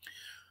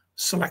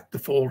 select the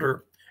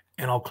folder,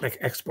 and I'll click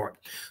export.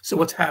 So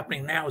what's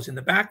happening now is in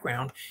the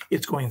background,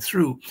 it's going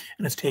through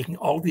and it's taking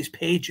all these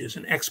pages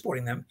and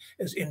exporting them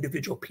as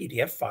individual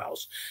PDF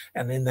files.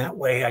 And in that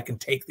way, I can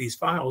take these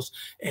files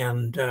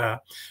and go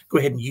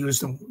ahead and use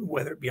them,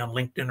 whether it be on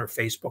LinkedIn or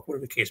Facebook,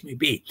 whatever the case may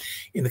be.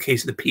 In the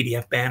case of the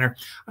PDF banner,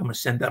 I'm going to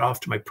send that off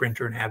to my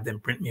printer and have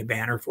them print me a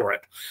banner for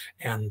it.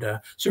 And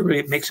so really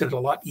it makes it a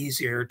lot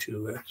easier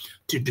to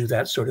do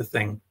that sort of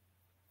thing.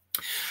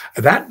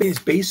 That is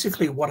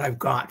basically what I've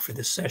got for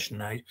this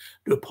session. I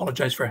do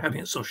apologize for having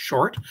it so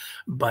short,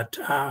 but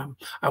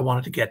I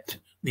wanted to get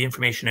the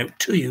information out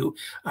to you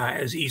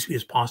as easily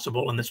as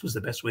possible, and this was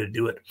the best way to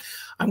do it.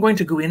 I'm going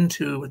to go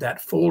into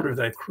that folder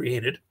that I've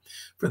created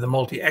for the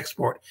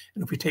multi-export,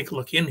 and if we take a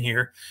look in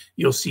here,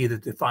 you'll see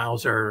that the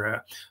files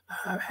are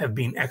have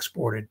been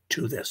exported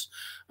to this.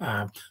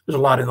 There's a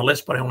lot in the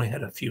list, but I only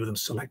had a few of them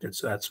selected,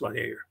 so that's why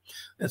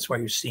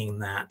you're seeing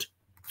that.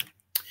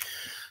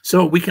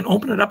 So we can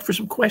open it up for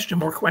some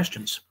more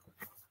questions.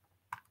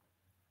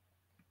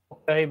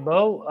 Okay,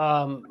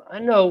 Bo. I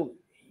know,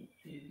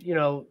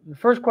 the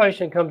first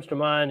question comes to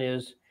mind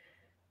is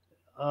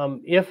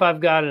if I've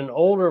got an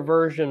older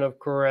version of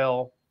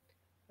Corel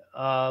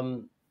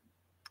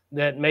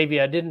that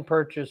maybe I didn't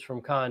purchase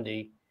from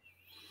Condi,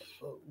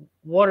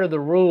 what are the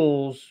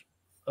rules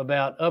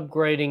about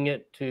upgrading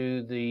it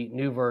to the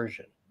new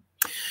version?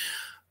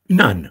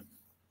 None.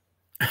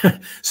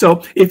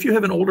 So if you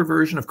have an older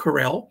version of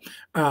Corel,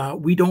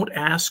 we don't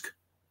ask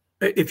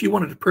if you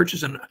wanted to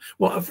purchase an,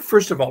 well,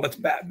 first of all, let's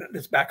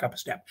back up a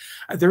step.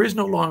 There is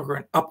no longer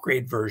an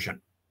upgrade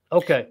version.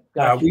 Okay.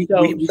 Gotcha.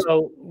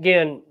 So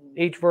again,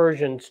 each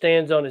version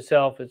stands on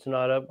itself. It's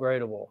not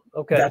upgradable.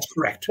 Okay. That's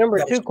correct. Number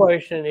two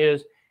question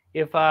is,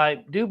 if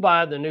I do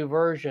buy the new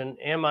version,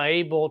 am I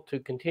able to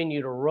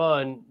continue to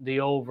run the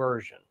old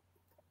version?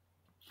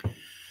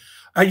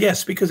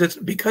 Yes, because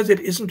it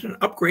isn't an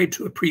upgrade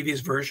to a previous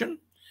version.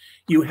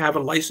 You have a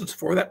license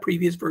for that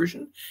previous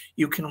version.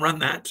 You can run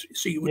that.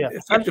 So you would. Yeah,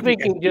 I'm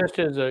speaking just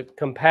as a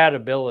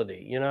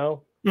compatibility,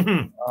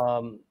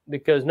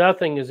 because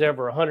nothing is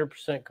ever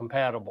 100%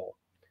 compatible.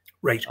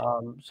 Right.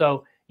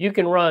 So you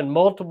can run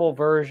multiple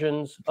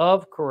versions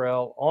of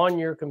Corel on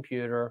your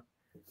computer,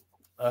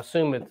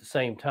 assume at the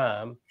same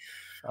time,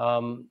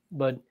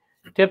 but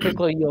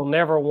typically you'll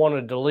never want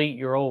to delete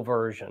your old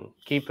version.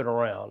 Keep it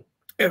around.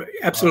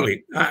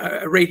 Absolutely.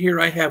 Right here,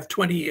 I have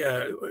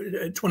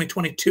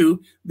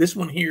 2022. This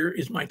one here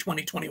is my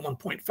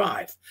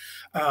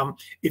 2021.5.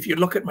 If you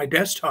look at my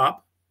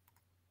desktop,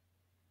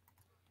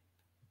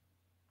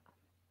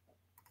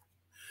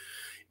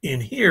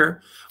 in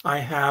here, I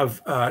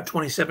have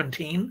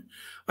 2017.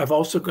 I've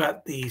also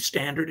got the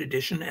standard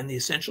edition and the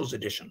essentials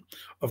edition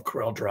of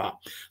CorelDRAW.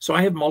 So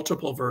I have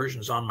multiple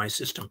versions on my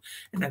system.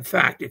 And in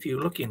fact, if you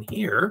look in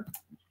here,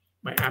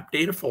 my app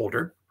data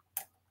folder,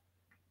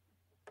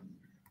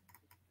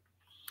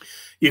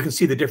 you can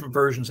see the different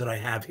versions that I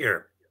have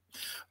here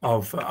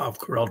of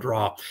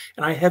CorelDRAW.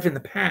 And I have in the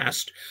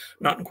past,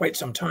 not in quite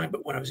some time,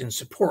 but when I was in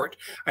support,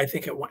 I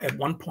think at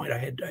one point I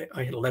had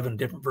 11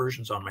 different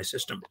versions on my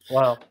system.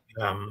 Wow.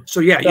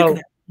 So yeah, you can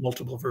have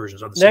multiple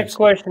versions on the next same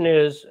question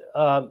is,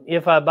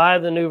 if I buy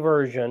the new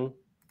version,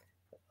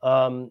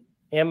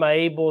 am I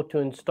able to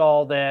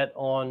install that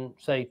on,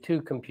 say,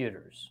 2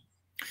 computers?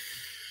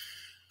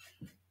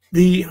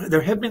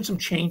 There have been some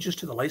changes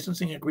to the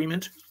licensing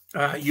agreement.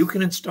 You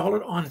can install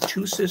it on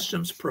 2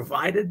 systems,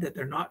 provided that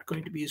they're not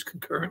going to be used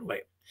concurrently.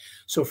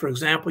 So, for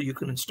example, you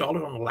can install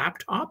it on a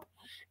laptop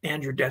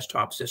and your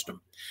desktop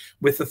system,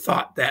 with the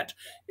thought that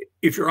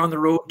if you're on the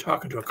road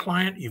talking to a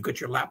client, you've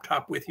got your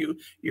laptop with you,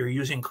 you're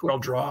using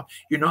CorelDRAW,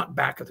 you're not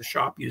back at the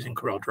shop using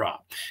CorelDRAW,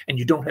 and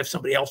you don't have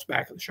somebody else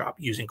back at the shop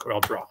using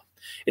CorelDRAW.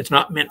 It's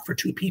not meant for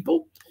 2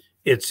 people.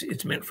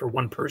 It's meant for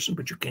 1 person,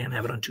 but you can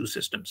have it on 2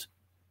 systems.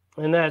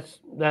 And that's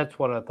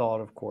what I thought,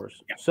 of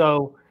course. Yeah.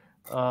 So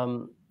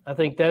I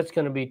think that's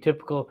going to be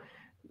typical.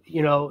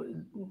 You know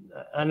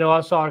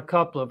I saw a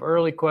couple of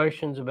early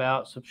questions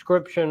about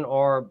subscription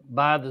or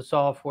buy the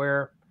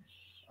software.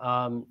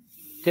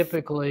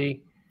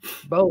 Typically,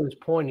 Bo is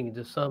pointing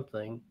to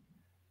something.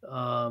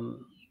 Will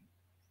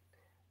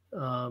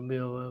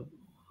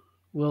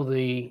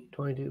the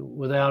 22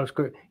 without a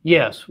script?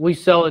 Yes, we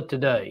sell it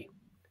today.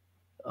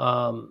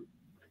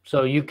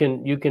 So you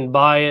can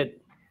buy it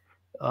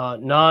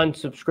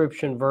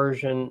non-subscription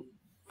version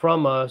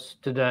from us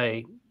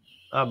today,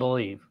 I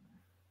believe.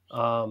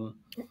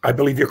 I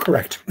believe you're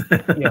correct.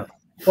 Yeah.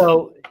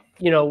 So,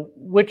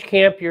 which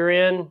camp you're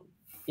in,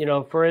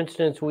 for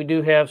instance, we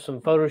do have some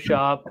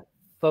Photoshop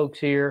folks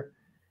here.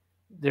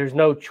 There's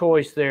no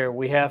choice there.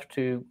 We have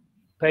to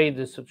pay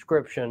the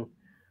subscription.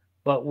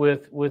 But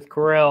with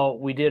Corel,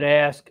 we did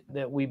ask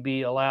that we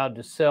be allowed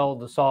to sell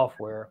the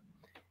software.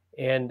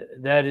 And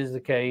that is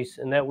the case.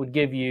 And that would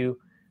give you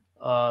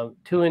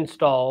 2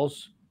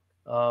 installs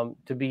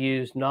to be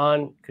used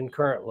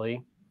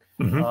non-concurrently.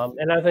 Mm-hmm.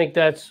 And I think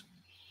that's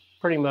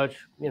pretty much,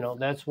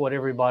 that's what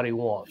everybody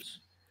wants.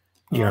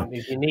 Yeah.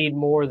 If you need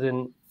more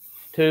than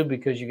 2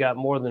 because you got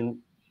more than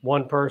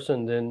 1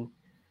 person, then,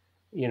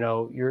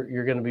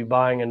 you're going to be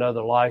buying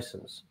another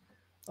license.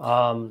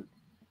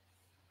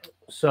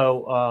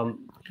 So,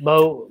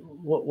 Bo,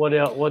 what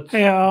else?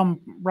 Hey,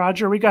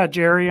 Roger, we got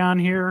Jerry on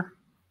here.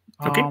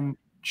 Okay.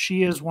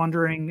 She is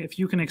wondering if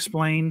you can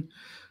explain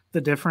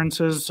the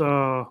differences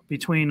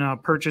between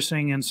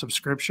purchasing and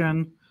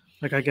subscription,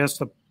 like I guess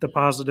the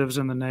positives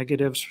and the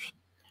negatives,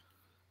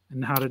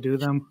 and how to do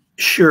them.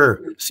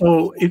 Sure.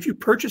 So if you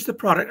purchase the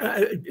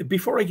product,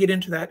 before I get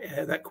into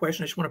that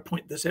question, I just want to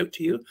point this out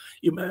to you.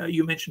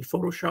 You mentioned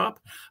Photoshop.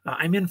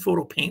 I'm in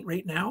Photo Paint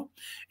right now.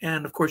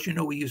 And of course,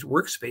 we use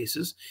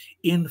workspaces.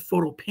 In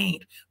Photo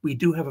Paint, we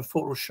do have a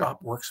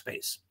Photoshop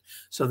workspace.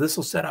 So this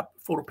will set up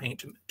Photo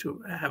Paint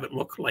to have it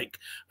look like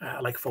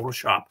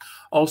Photoshop.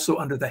 Also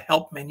under the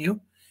Help menu,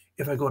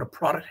 if I go to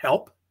Product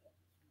Help,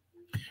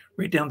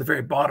 right down the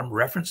very bottom,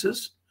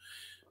 References,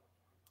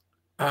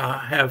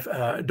 have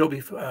Adobe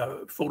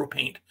Photo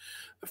Paint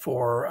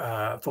for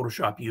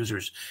Photoshop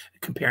users,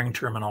 comparing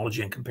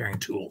terminology and comparing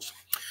tools.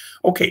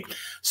 Okay,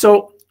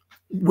 so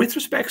with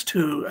respects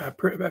to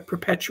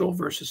perpetual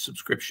versus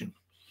subscription,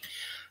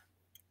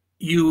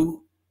 the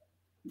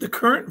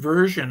current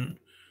version,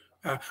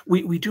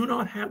 we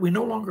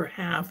no longer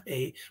have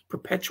a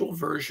perpetual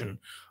version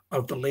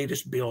of the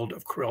latest build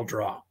of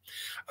CorelDRAW.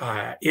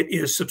 It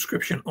is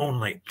subscription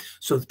only.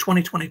 So the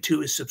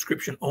 2022 is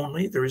subscription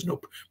only. There is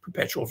no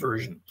perpetual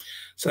version.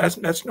 So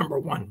that's number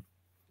 1.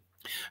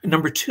 And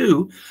number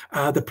 2,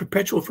 the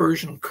perpetual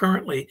version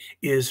currently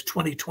is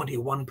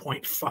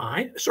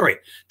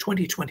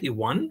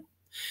 2021,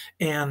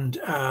 and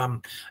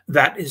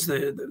that's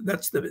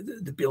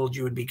the build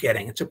you would be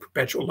getting. It's a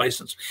perpetual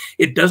license.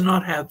 It does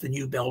not have the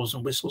new bells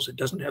and whistles. It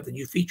doesn't have the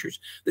new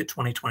features that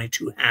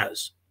 2022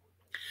 has.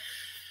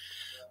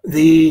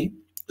 The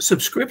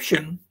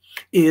subscription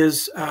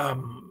is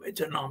it's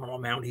a nominal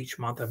amount each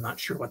month. I'm not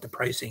sure what the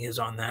pricing is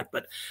on that,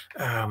 but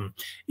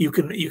you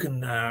can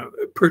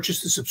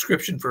purchase the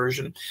subscription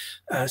version.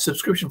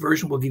 Subscription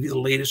version will give you the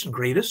latest and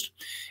greatest,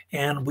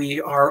 and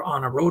we are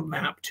on a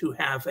roadmap to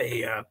have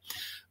a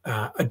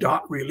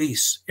dot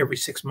release every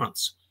 6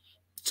 months.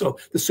 So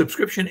the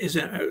subscription is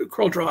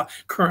CorelDRAW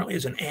currently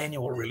is an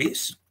annual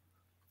release.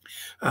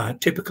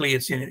 Typically,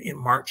 it's in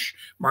March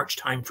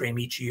timeframe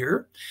each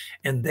year,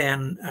 and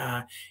then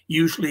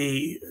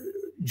usually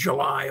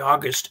July,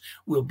 August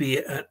will be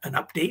an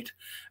update.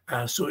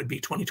 So it'd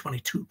be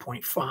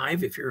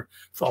 2022.5 if you're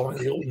following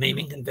the old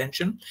naming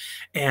convention,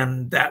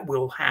 and that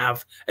will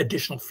have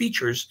additional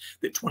features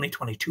that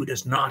 2022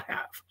 does not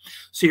have.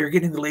 So you're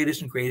getting the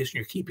latest and greatest, and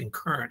you're keeping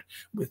current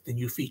with the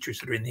new features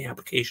that are in the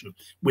application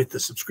with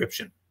the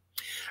subscription.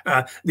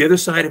 The other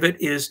side of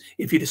it is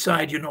if you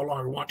decide you no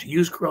longer want to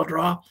use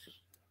CorelDRAW,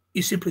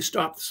 you simply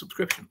stop the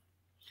subscription.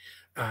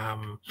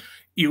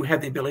 You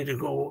have the ability to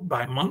go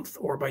by month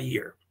or by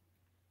year.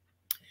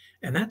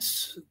 And I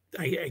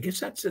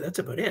guess that's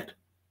about it.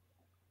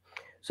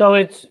 So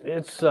it's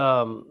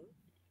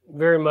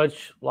very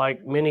much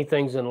like many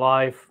things in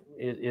life,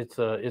 it's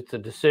a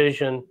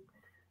decision,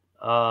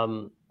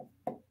 um,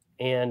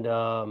 and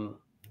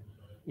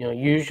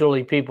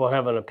usually people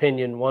have an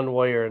opinion one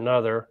way or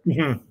another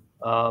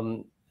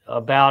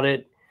about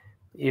it.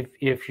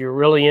 If you're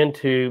really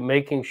into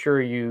making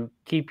sure you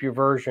keep your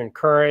version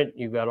current,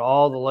 you've got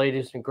all the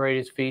latest and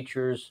greatest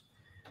features,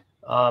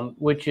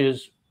 which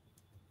is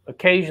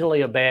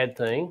occasionally a bad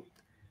thing,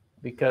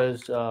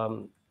 because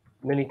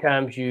many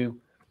times you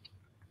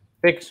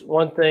fix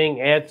one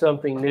thing, add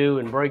something new,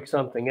 and break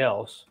something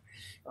else.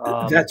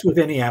 That's with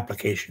any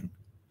application.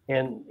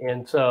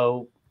 And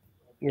so,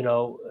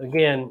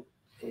 again,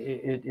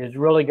 it is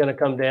really going to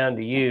come down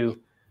to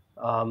you.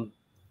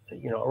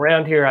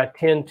 Around here, I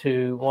tend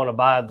to want to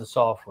buy the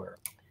software,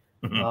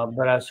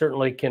 but I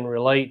certainly can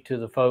relate to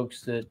the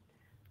folks that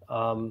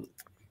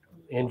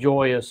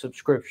enjoy a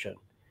subscription.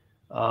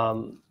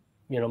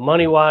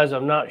 Money-wise,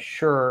 I'm not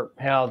sure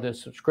how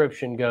this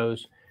subscription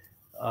goes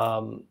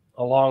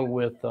along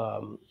with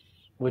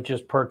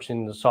just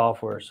purchasing the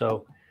software.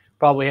 So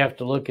probably have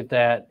to look at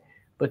that.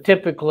 But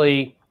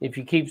typically, if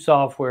you keep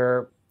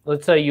software,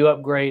 let's say you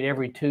upgrade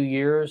every 2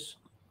 years,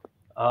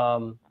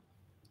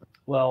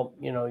 well,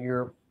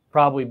 you're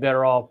probably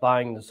better off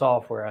buying the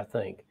software, I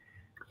think.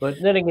 But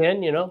then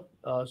again,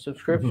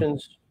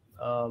 subscriptions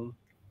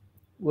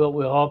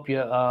will help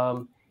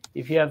you.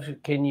 If you have,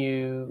 can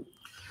you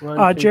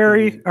run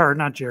Jerry, or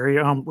not Jerry,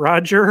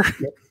 Roger.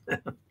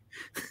 Yep.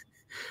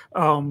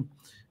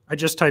 I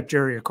just typed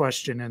Jerry a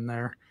question in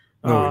there.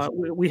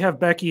 We have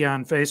Becky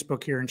on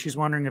Facebook here, and she's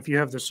wondering if you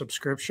have the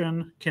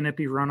subscription, can it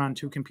be run on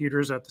 2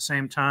 computers at the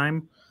same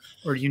time,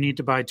 or do you need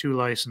to buy 2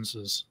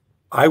 licenses?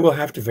 I will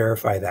have to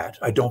verify that.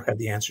 I don't have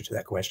the answer to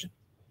that question.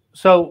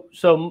 So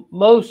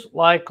most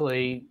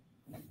likely,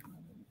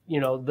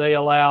 they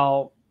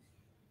allow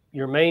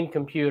your main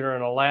computer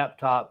and a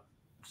laptop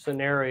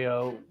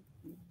scenario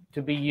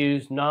to be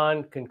used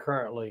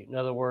non-concurrently. In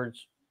other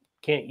words,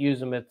 can't use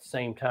them at the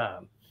same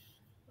time.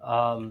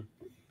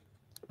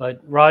 But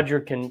Roger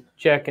can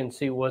check and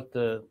see what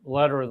the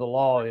letter of the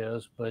law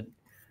is, but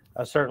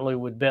I certainly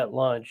would bet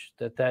lunch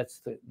that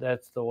that's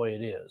the way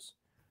it is.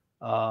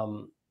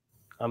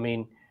 I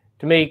mean,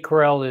 to me,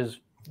 Corel has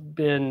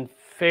been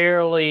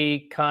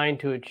fairly kind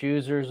to its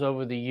users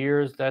over the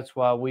years. That's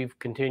why we've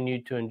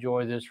continued to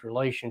enjoy this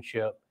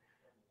relationship,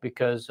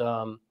 because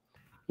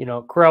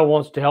Corel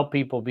wants to help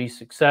people be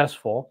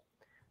successful,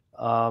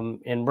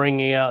 and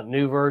bringing out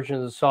new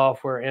versions of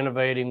software,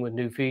 innovating with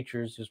new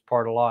features is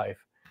part of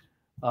life.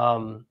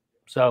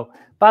 So,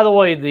 by the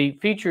way, the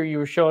feature you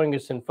were showing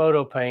us in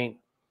Photo Paint,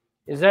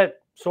 is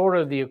that sort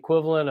of the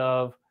equivalent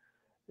of,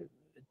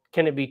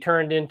 can it be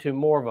turned into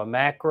more of a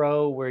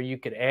macro where you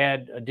could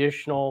add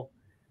additional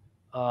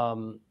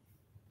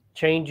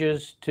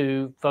changes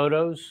to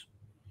photos?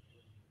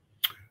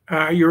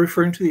 You're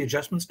referring to the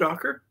adjustments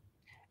docker?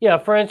 Yeah.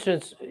 For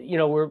instance,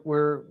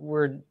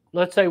 we're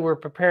let's say we're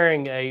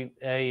preparing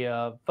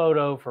a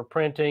photo for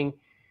printing.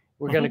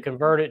 We're going to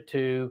convert it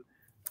to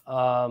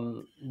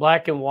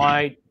black and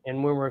white,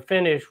 and when we're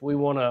finished, we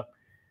want to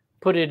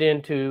put it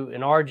into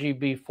an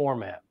RGB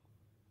format.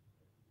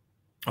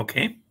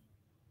 Okay.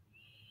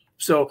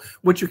 So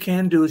what you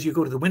can do is you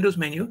go to the Windows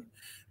menu,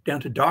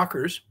 down to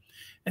Dockers,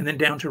 and then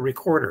down to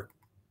Recorder.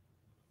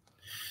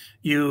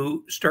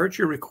 You start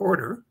your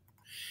recorder,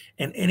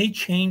 and any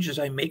changes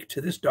I make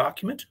to this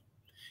document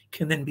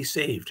can then be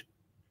saved.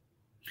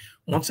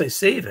 Once I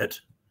save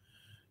it,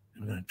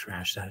 I'm going to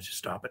trash that to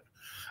stop it.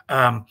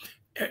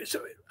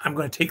 So I'm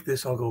going to take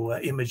this, I'll go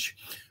image,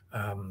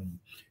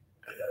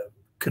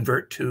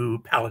 convert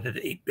to paletted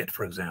 8-bit,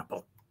 for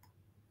example.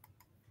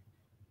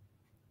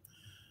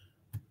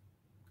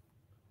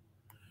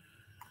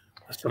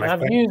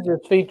 I've used this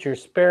feature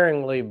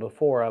sparingly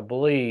before, I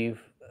believe,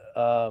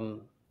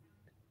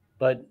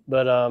 but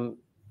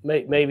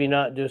maybe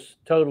not just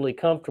totally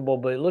comfortable,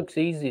 but it looks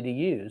easy to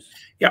use.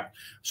 Yeah.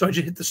 So I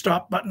just hit the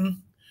stop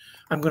button.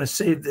 I'm going to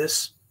save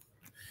this,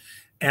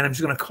 and I'm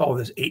just going to call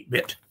this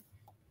 8-bit.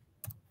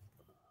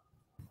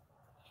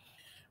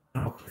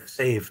 I'll click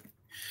save.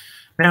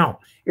 Now,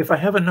 if I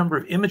have a number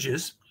of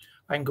images,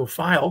 I can go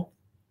File,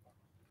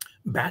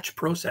 Batch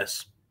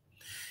Process,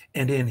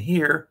 and in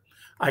here,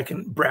 I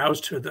can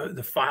browse to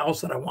the files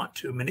that I want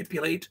to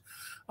manipulate.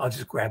 I'll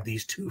just grab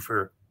these 2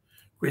 for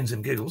grins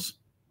and giggles.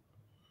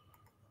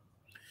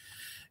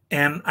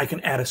 And I can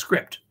add a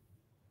script.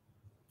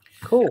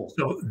 Cool.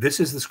 So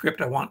this is the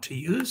script I want to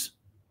use.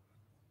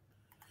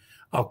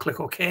 I'll click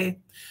OK.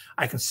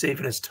 I can save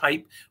it as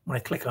type. When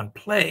I click on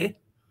play,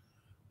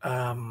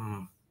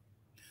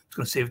 it's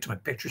going to save it to my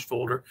pictures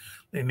folder.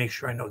 Let me make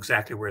sure I know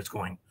exactly where it's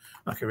going.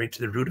 Okay, right to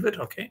the root of it.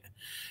 Okay.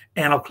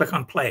 And I'll click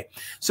on play.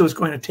 So it's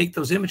going to take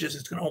those images,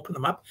 it's going to open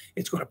them up,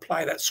 it's going to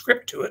apply that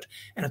script to it,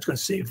 and it's going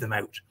to save them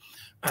out.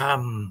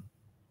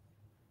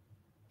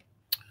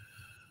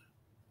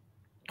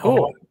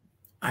 Cool.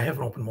 I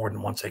haven't opened more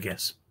than once, I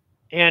guess.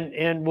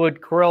 And would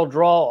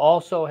CorelDRAW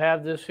also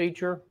have this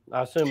feature?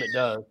 I assume it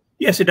does.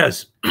 Yes, it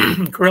does.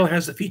 Corel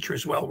has the feature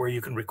as well where you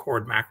can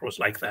record macros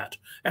like that.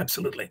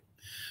 Absolutely.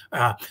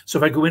 So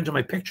if I go into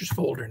my pictures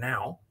folder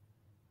now,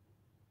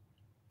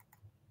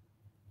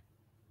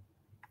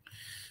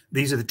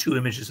 these are the two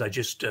images I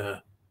just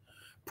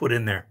put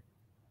in there.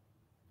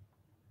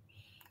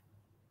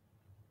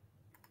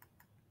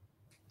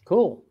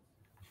 Cool.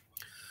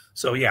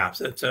 So yeah,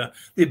 so it's the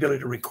ability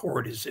to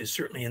record is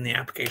certainly in the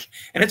application,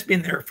 and it's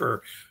been there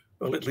for,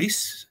 well, at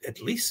least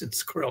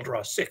since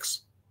CorelDRAW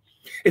 6.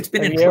 It's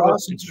been in Draw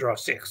since Draw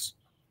 6.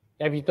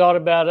 Have you thought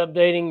about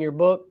updating your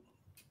book?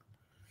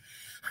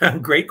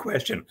 Great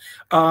question.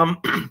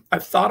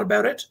 I've thought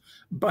about it,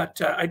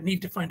 but I'd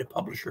need to find a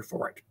publisher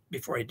for it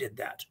before I did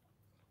that.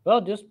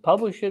 Well, just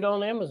publish it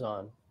on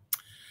Amazon.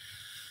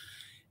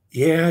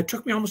 Yeah, it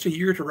took me almost a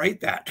year to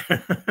write that.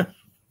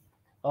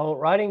 Oh,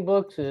 writing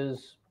books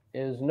is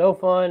no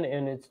fun,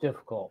 and it's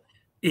difficult.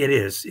 It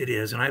is,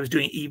 and I was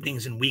doing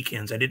evenings and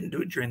weekends. I didn't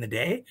do it during the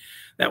day.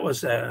 That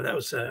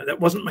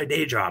wasn't my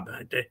day job.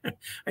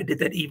 I did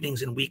that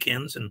evenings and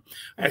weekends, and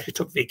I actually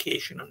took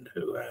vacation.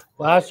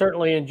 Well, I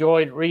certainly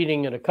enjoyed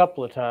reading it a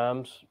couple of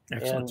times.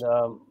 Excellent.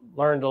 And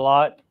learned a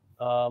lot.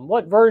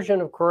 What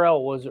version of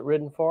Corel was it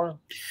written for?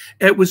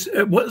 It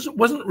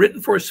wasn't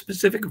written for a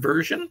specific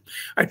version.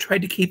 I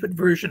tried to keep it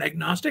version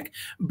agnostic,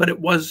 but it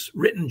was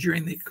written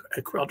during the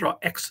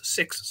CorelDRAW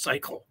X6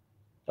 cycle.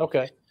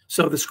 Okay.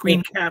 So the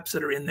screen caps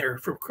that are in there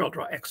for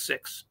CorelDRAW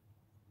X6.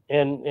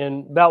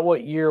 And about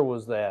what year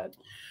was that?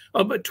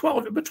 Oh, but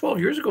 12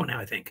 years ago now,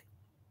 I think.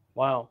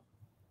 Wow.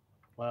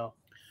 Wow.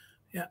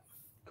 Yeah.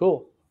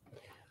 Cool.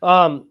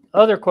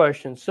 Other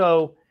questions.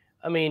 So,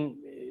 I mean,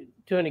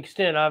 to an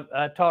extent,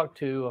 I talked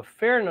to a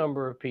fair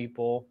number of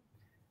people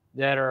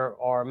that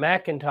are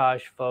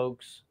Macintosh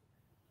folks,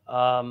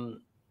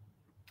 and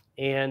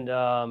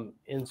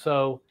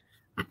so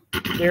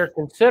they're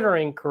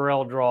considering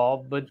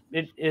CorelDRAW, but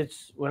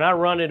it's when I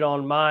run it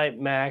on my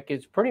Mac,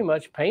 it's pretty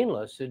much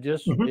painless. It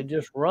just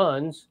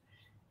runs,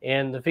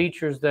 and the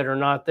features that are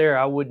not there,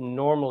 I wouldn't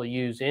normally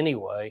use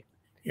anyway.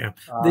 Yeah.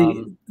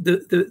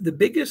 The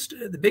biggest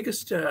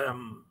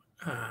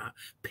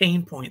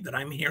pain point that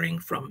I'm hearing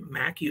from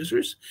Mac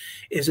users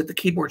is that the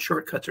keyboard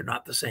shortcuts are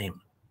not the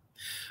same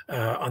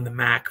on the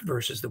Mac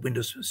versus the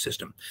Windows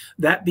system.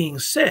 That being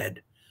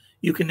said,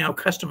 you can now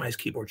customize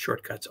keyboard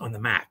shortcuts on the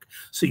Mac,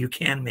 so you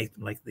can make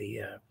them like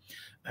the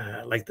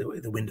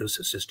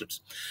Windows systems.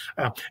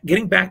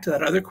 Getting back to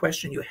that other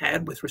question you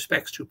had with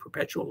respects to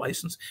perpetual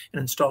license and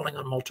installing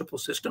on multiple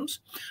systems,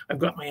 I've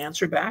got my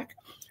answer back.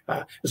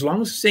 As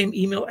long as the same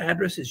email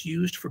address is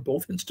used for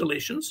both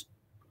installations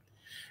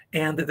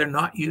and that they're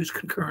not used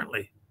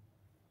concurrently,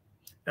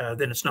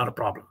 then it's not a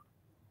problem.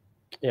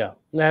 Yeah,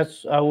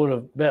 I would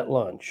have bet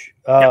lunch.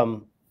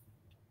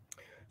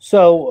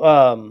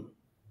 So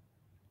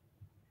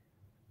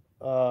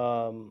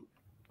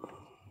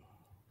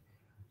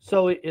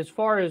as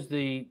far as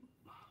the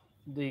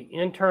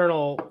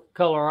internal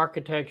color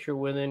architecture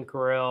within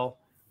Corel,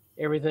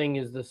 everything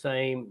is the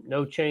same.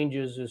 No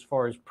changes as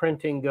far as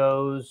printing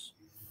goes,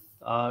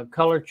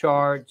 color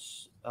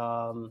charts,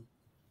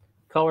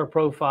 color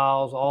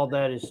profiles, all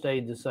that has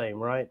stayed the same,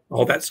 right?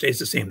 All that stays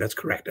the same. That's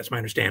correct. That's my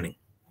understanding.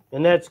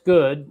 And that's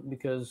good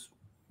because,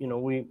 you know,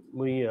 we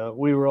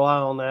rely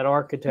on that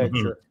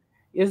architecture.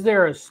 Is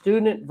there a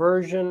student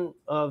version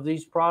of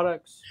these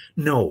products?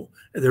 No,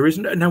 there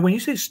isn't. Now, when you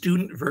say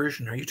student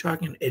version, are you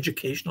talking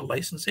educational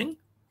licensing?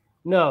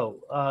 No,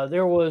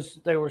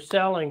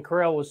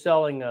 Corel was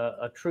selling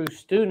a true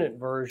student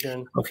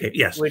version. Okay,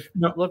 yes. Which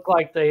looked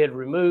like they had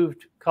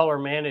removed color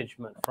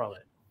management from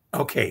it.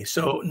 Okay,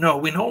 so no,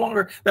 we no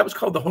longer, that was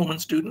called the Home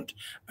and Student.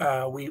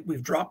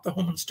 We've dropped the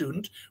Home and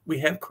Student. We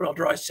have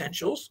CorelDRAW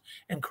Essentials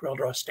and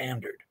CorelDRAW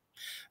Standard.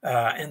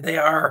 And they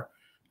are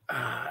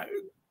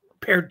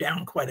pared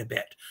down quite a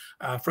bit.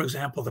 For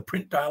example, the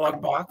print dialog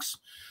box,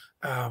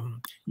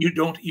 you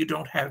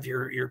don't have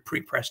your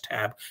pre-press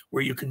tab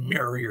where you can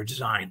mirror your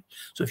design.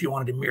 So if you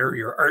wanted to mirror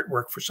your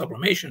artwork for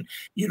sublimation,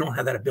 you don't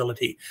have that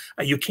ability.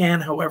 You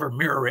can, however,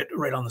 mirror it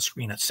right on the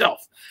screen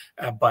itself.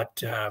 But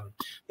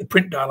the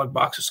print dialog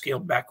box is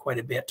scaled back quite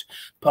a bit.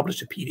 Publish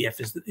to PDF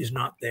is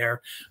not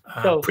there.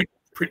 So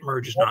print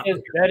merge is not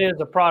there. That is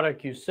a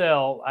product you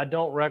sell. I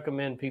don't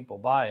recommend people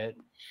buy it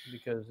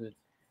because it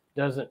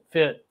doesn't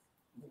fit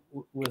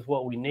with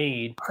what we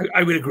need.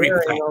 I would agree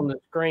with that. On the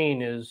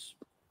screen is,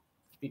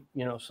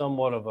 you know,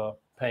 somewhat of a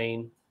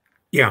pain.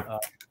 Yeah.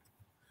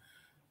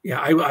 Yeah,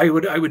 I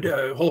would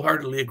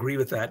wholeheartedly agree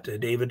with that,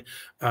 David.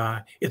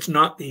 It's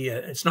not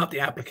the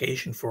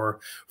application for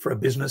a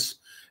business,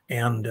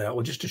 and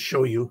well, just to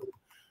show you,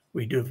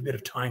 we do have a bit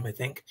of time, I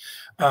think.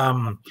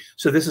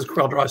 So this is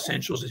CorelDRAW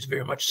Essentials. It's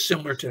very much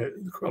similar to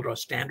the CorelDRAW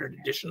Standard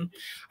Edition.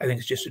 I think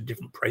it's just a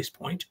different price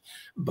point,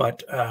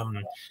 but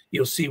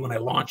you'll see when I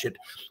launch it,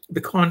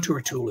 the contour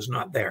tool is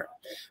not there.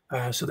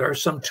 So there are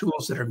some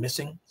tools that are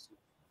missing.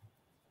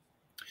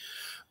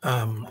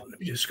 Let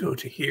me just go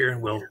to here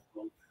and we'll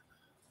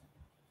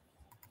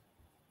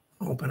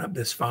open up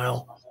this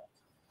file.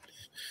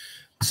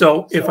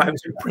 So if I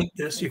was to print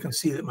this, you can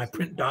see that my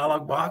print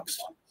dialog box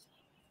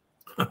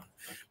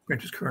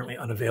Print is currently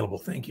unavailable.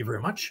 Thank you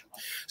very much.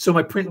 So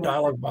my print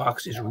dialog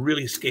box is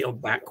really scaled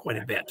back quite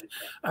a bit.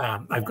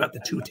 I've got the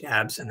 2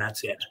 tabs and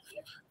that's it.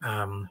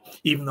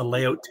 Even the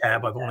layout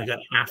tab, I've only got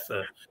half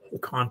the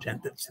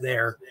content that's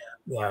there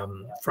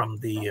from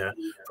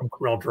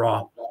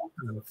CorelDRAW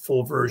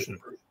full version.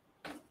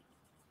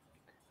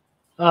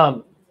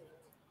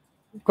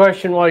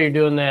 Question while you're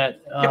doing that.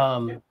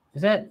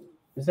 Yep.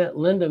 Is that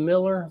Linda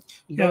Miller?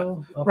 Yeah.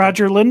 Okay.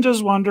 Roger,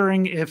 Linda's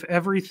wondering if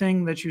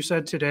everything that you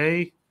said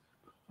today,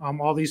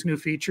 all these new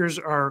features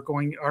are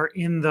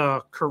in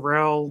the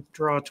CorelDRAW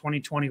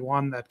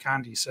 2021 that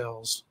Condi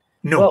sells.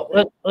 No.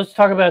 Well, let's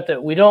talk about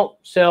that. We don't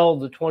sell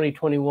the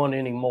 2021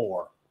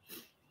 anymore.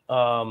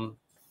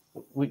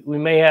 We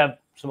may have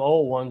some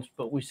old ones,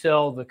 but we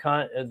sell the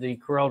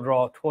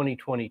CorelDRAW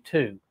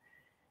 2022.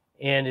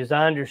 And as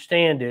I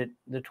understand it,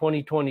 the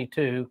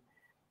 2022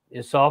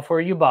 is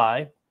software you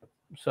buy.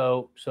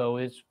 So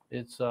it's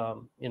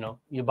you know,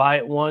 you buy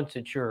it once,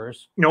 it's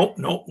yours.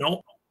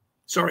 No.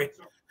 Sorry.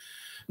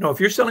 No, if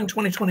you're selling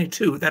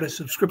 2022, that is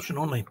subscription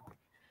only.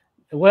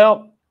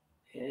 Well,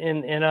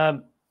 and I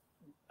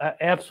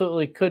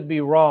absolutely could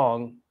be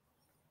wrong.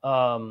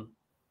 And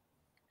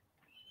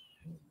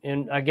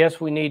I guess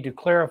we need to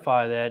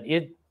clarify that.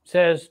 It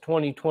says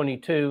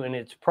 2022 and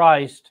it's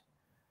priced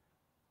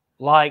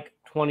like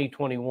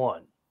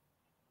 2021.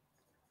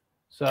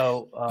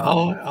 So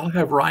I'll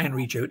have Ryan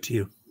reach out to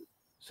you.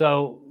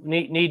 So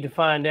need to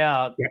find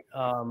out. Yeah.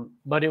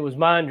 But it was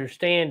my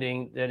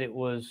understanding that it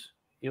was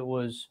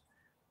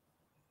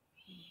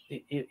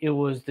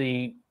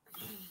the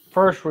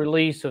first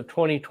release of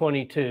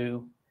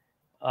 2022,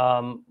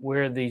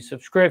 where the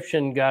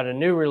subscription got a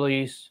new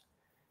release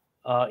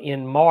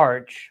in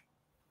March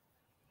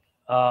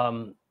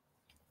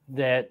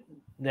that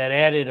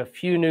added a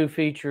few new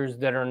features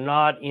that are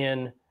not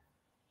in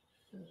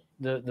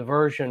the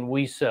version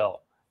we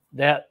sell.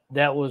 That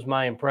was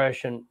my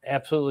impression.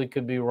 Absolutely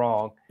could be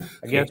wrong.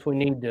 I guess we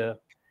need to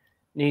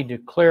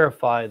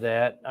clarify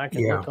that. I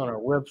can look on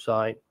our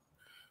website.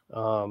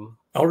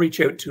 I'll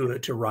reach out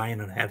to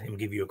Ryan and have him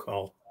give you a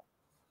call.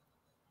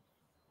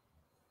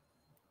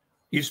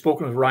 You've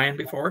spoken with Ryan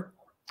before?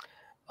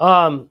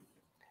 I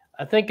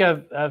think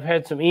I've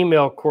had some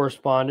email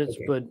correspondence,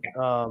 okay. But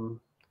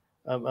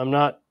I'm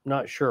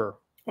not sure.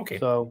 Okay.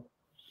 So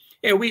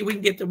yeah, we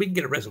can get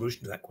a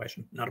resolution to that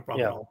question. Not a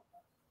problem at all.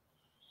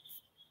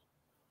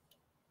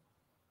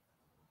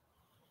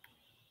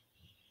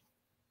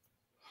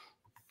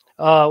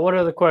 What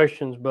other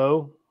questions,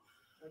 Bo?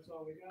 That's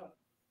all we got.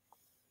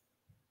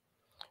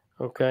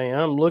 Okay,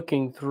 I'm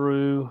looking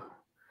through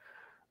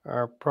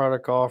our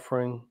product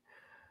offering.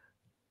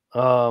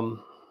 I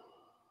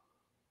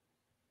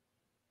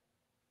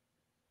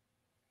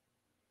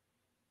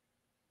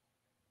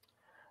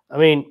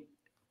mean,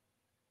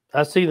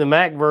 I see the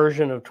Mac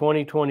version of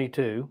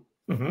 2022,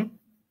 and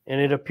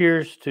it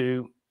appears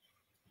to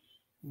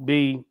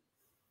be,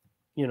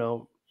 you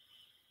know,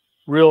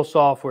 real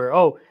software.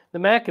 Oh, the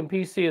Mac and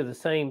PC are the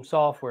same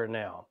software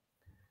now.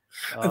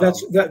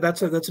 That's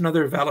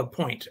another valid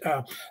point.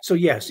 So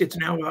yes, it's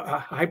now a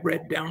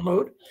hybrid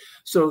download.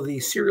 So the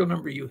serial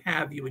number you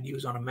have, you would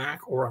use on a Mac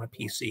or on a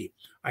PC,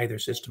 either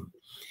system.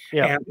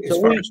 Yeah. And as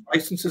far as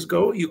licenses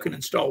go, you can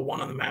install one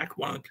on the Mac,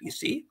 one on the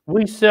PC.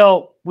 We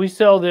sell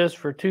this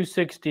for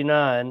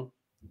 $269,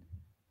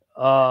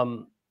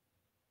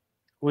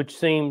 which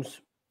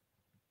seems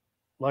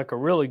like a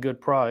really good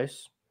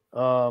price.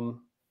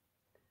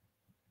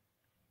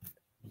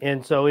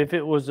 And so if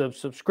it was a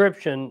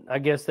subscription, I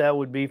guess that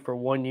would be for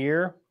 1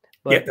 year.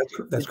 But yeah,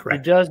 that's correct.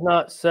 It does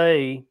not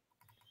say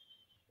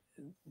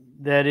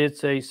that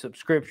it's a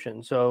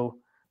subscription. So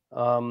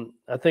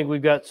I think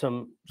we've got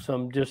some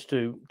just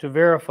to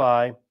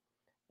verify,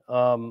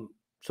 so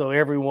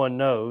everyone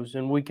knows,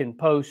 and we can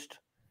post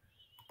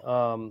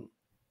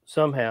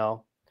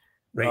somehow.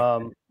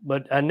 Right.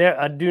 But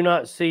I do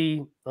not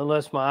see,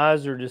 unless my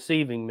eyes are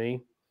deceiving me,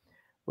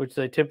 which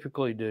they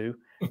typically do,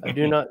 I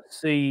do not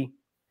see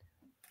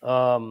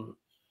on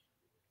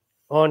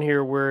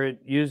here where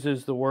it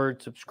uses the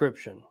word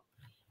subscription.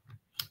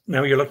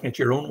 Now you're looking at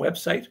your own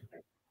website?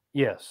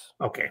 Yes.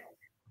 Okay.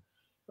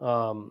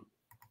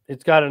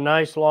 It's got a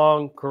nice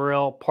long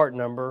Corel part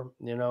number,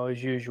 you know,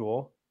 as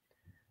usual.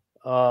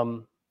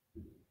 So,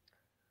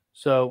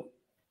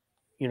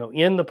 you know,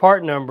 in the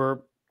part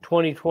number,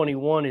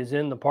 2021 is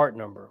in the part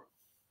number.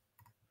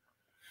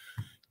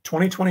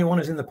 2021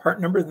 is in the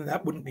part number, then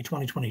that wouldn't be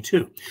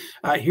 2022.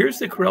 Here's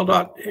the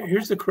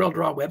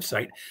CorelDRAW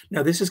website.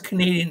 Now this is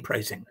Canadian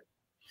pricing.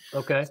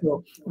 Okay.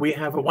 So we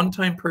have a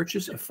one-time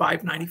purchase of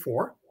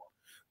 $5.94.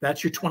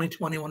 That's your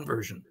 2021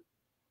 version.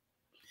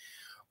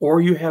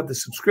 Or you have the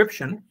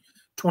subscription,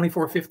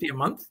 $24.50 a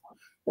month,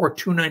 or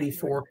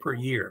 $2.94 per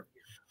year.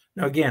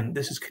 Now again,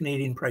 this is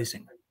Canadian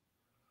pricing.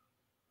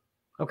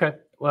 Okay.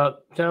 Well,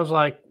 it sounds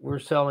like we're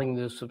selling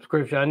the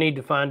subscription. I need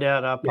to find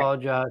out. I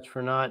apologize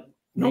for not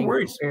being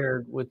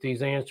prepared with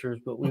these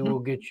answers, but we will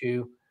get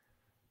you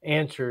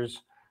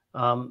answers.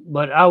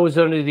 But I was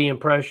under the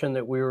impression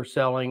that we were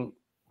selling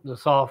the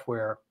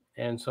software,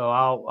 and so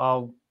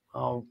I'll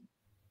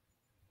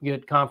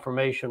get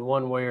confirmation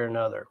one way or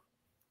another.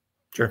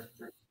 Sure.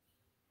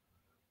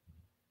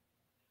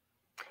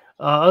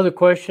 Other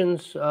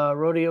questions,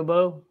 Rodeo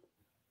Bo?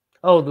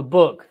 Oh, the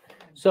book.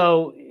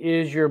 So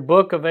is your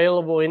book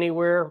available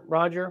anywhere,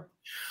 Roger?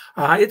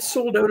 It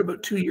sold out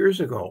about 2 years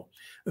ago.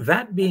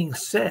 That being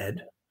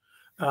said,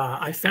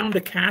 I found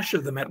a cache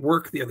of them at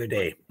work the other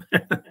day.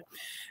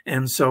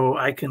 And so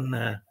I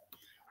can,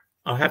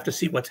 I'll have to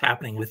see what's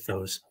happening with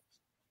those.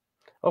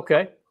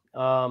 Okay.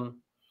 Yeah,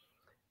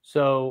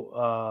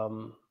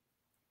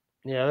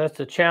 that's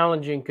a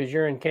challenging because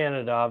you're in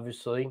Canada,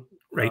 obviously.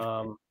 Right.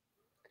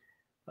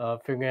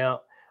 Figuring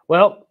out,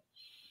 well,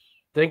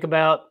 think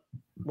about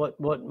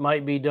what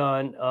might be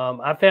done.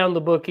 I found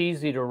the book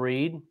easy to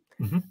read.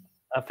 Mm-hmm.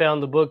 I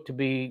found the book to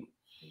be,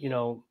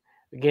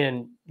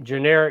 again,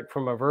 generic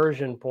from a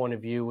version point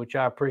of view, which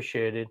I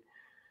appreciated.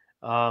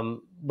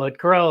 But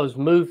Corel has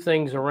moved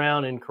things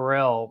around in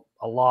Corel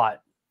a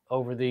lot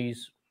over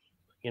these,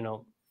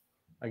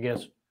 I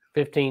guess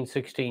 15,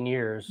 16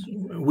 years.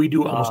 We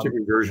do almost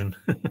every version.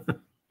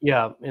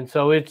 Yeah. And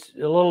so it's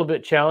a little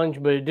bit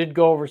challenged, but it did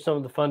go over some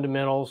of the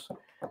fundamentals.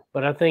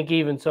 But I think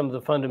even some of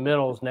the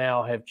fundamentals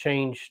now have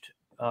changed,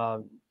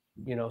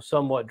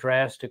 somewhat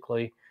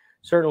drastically.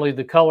 Certainly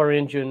the color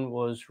engine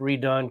was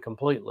redone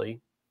completely,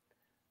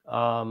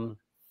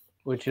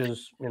 which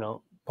is,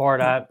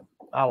 part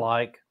I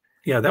like.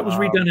 Yeah, that was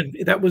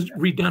redone. That was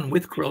redone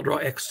with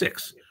CorelDRAW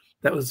X6.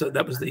 That was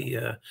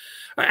the.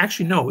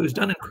 Actually, no, it was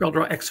done in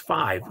CorelDRAW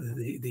X5.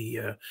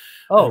 Redoing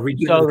so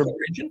the color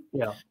engine.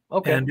 Yeah.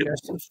 Okay. And it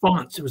was the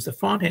fonts. It was the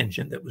font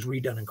engine that was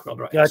redone in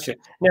CorelDRAW Gotcha. X6.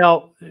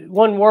 Now,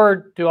 one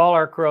word to all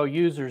our Corel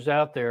users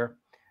out there: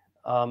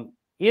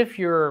 if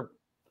you're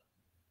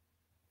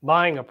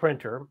buying a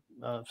printer,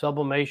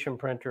 sublimation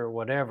printer, or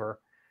whatever,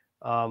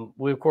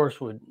 we of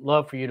course would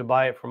love for you to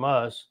buy it from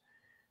us.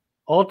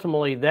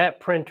 Ultimately, that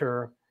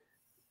printer,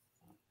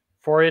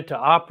 for it to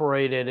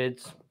operate at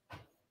its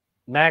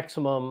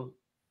maximum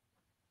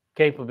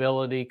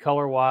capability,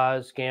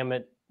 color-wise,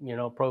 gamut,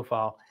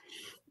 profile,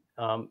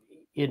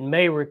 it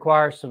may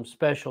require some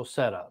special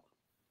setup.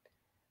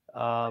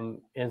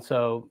 And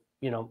so,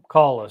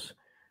 call us.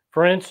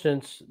 For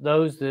instance,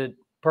 those that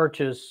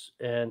purchase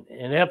an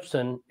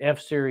Epson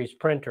F-Series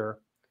printer,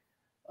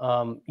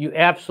 you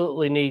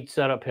absolutely need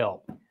setup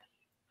help.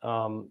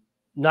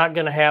 Not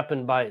going to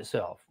happen by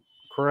itself.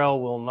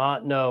 Corel will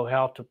not know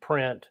how to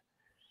print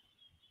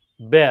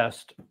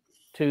best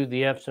to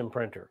the Epson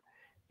printer.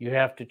 You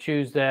have to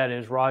choose that,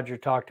 as Roger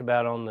talked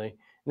about in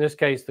this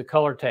case, the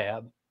color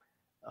tab.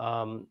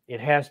 It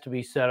has to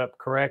be set up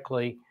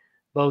correctly,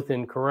 both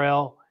in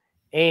Corel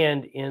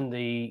and in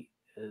the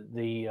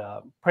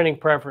printing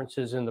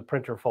preferences in the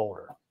printer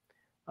folder.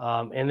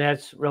 And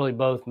that's really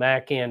both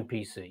Mac and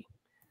PC.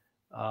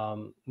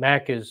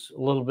 Mac is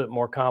a little bit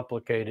more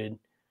complicated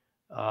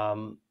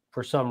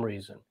for some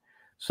reason.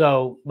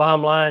 So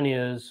bottom line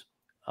is,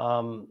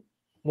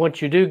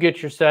 once you do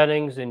get your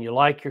settings and you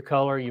like your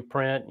color, you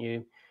print,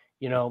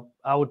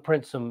 I would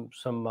print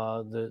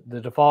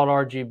the default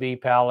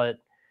RGB palette.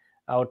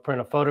 I would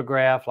print a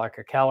photograph, like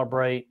a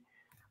calibrate,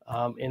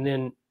 and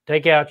then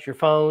take out your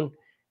phone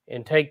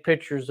and take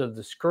pictures of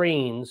the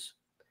screens,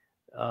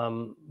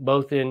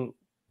 both in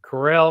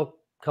Corel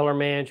color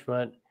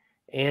management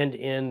and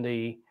in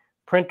the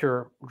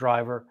printer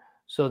driver,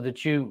 so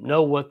that you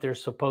know what they're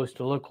supposed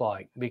to look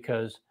like.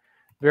 Because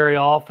very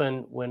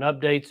often when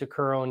updates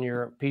occur on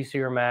your PC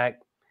or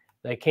Mac,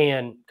 they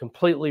can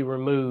completely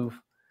remove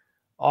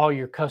all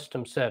your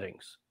custom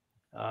settings.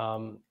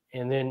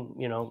 And then,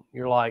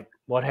 you're like,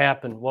 what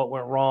happened? What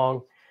went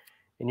wrong?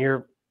 And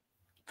you're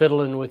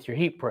fiddling with your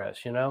heat press,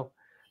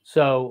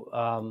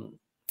 So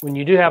when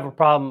you do have a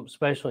problem,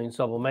 especially in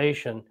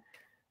sublimation,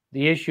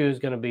 the issue is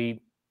going to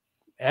be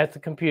at the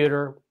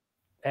computer,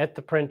 at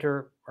the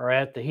printer, or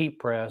at the heat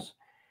press.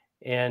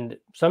 And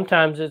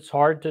sometimes it's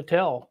hard to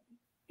tell,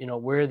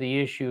 where the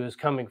issue is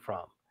coming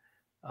from.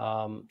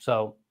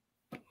 So,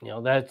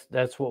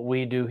 that's what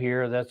we do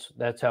here.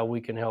 That's how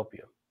we can help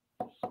you.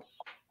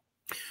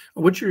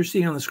 What you're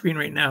seeing on the screen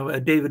right now,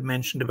 David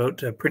mentioned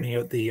about printing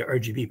out the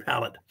RGB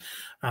palette.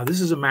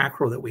 This is a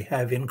macro that we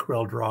have in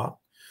CorelDRAW.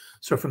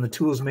 So from the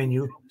Tools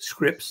menu,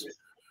 Scripts,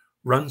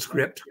 Run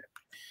Script,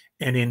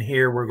 and in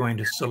here we're going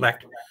to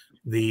select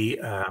the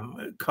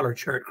color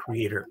chart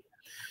creator.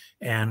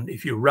 And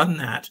if you run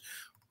that,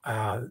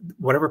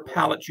 whatever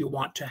palette you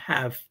want to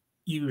have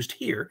used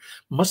here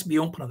must be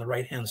open on the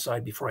right-hand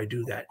side before I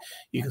do that.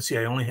 You can see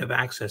I only have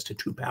access to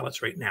 2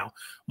 palettes right now.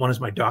 One is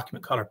my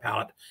document color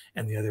palette,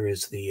 and the other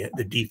is the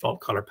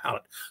default color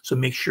palette. So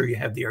make sure you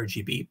have the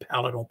RGB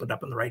palette opened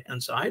up on the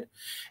right-hand side.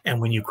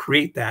 And when you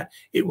create that,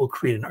 it will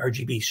create an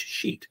RGB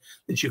sheet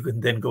that you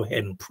can then go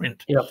ahead and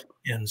print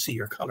and see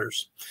your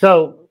colors.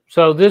 So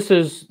this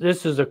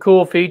is a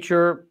cool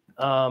feature.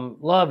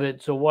 Love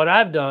it. So what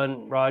I've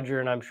done, Roger,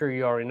 and I'm sure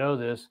you already know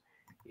this,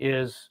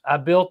 is I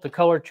built the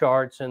color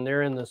charts, and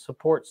they're in the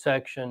support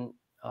section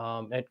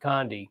at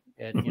Condi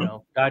at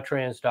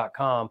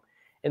guytrans.com.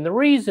 And the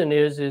reason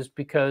is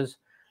because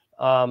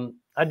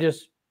I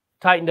just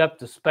tightened up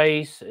the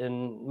space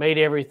and made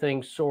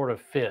everything sort of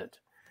fit.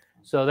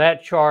 So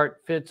that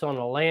chart fits on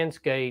a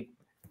landscape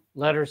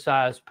letter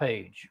size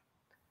page.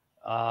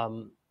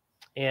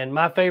 And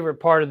my favorite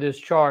part of this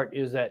chart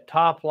is that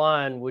top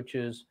line, which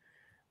is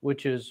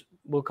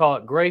we'll call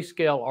it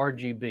grayscale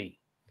RGB.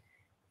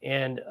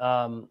 And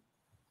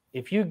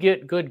if you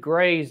get good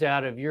grays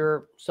out of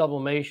your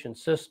sublimation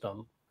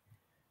system,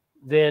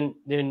 then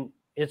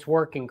it's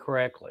working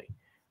correctly,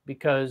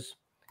 because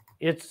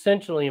it's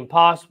essentially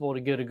impossible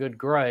to get a good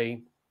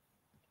gray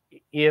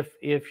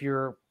if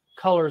your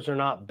colors are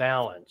not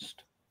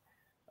balanced.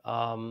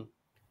 And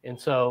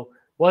so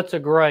what's a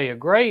gray? A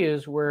gray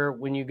is where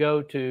when you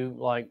go to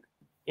like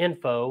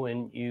info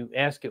and you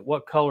ask it,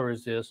 what color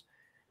is this?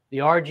 The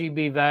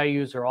RGB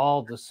values are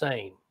all the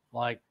same,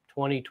 like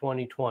 20,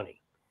 20,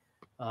 20.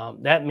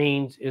 That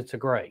means it's a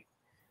gray.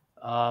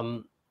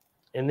 And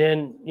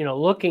then,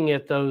 looking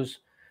at those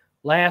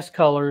last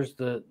colors,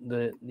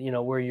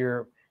 where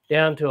you're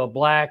down to a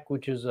black,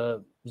 which is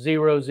a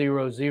 0,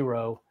 0,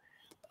 0,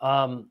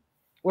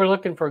 we're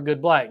looking for a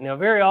good black. Now,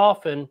 very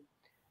often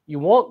you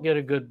won't get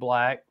a good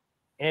black,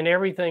 and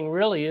everything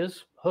really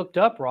is hooked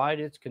up right.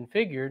 It's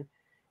configured.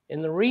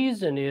 And the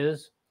reason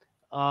is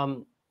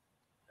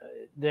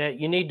that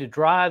you need to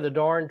dry the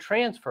darn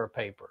transfer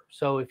paper.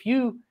 So if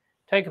you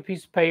take a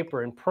piece of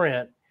paper and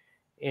print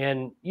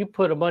and you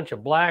put a bunch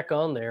of black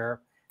on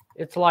there,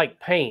 it's like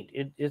paint.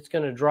 It's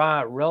going to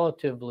dry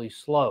relatively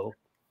slow.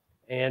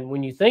 And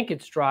when you think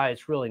it's dry,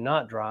 it's really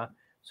not dry.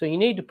 So you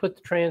need to put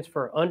the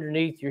transfer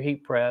underneath your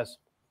heat press,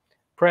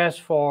 press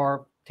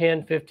for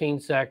 10, 15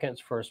 seconds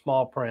for a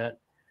small print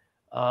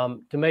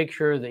to make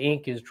sure the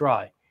ink is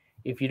dry.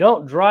 If you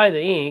don't dry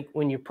the ink,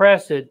 when you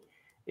press it,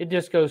 it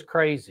just goes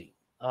crazy.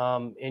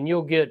 And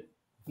you'll get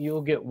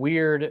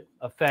weird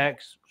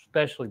effects,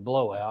 especially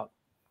blowout,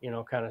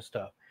 kind of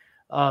stuff.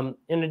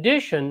 In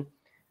addition,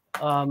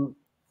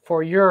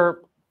 for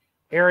your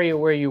area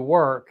where you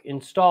work,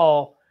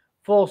 install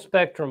full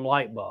spectrum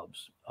light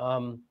bulbs.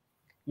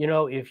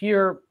 If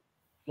you're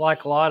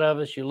like a lot of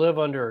us, you live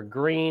under a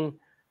green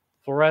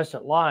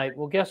fluorescent light,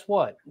 well, guess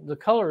what? The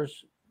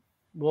colors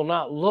will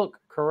not look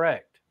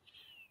correct.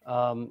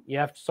 You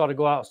have to sort of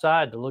go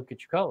outside to look at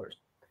your colors.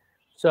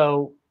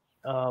 So,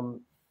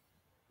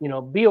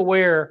 be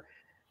aware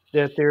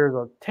that there's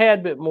a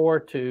tad bit more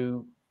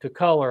to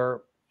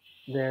color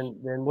than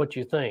what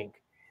you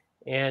think.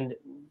 And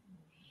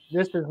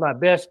this is my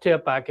best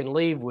tip I can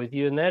leave with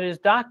you, and that is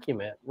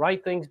document.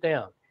 Write things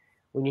down.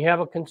 When you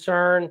have a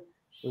concern,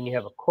 when you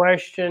have a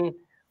question,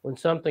 when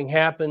something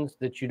happens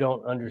that you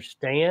don't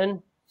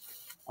understand,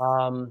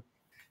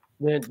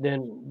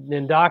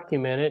 then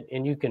document it,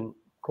 and you can,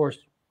 of course,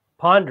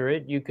 ponder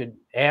it. You could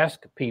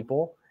ask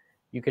people,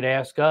 you could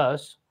ask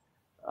us,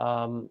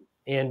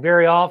 and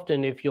very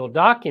often, if you'll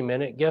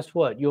document it, guess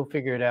what? You'll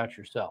figure it out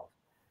yourself.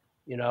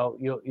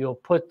 You'll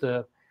put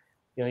the,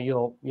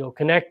 you'll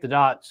connect the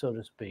dots, so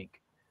to speak.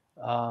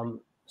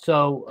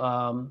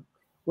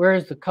 Where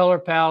is the color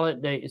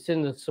palette? It's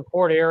in the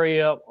support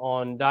area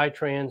on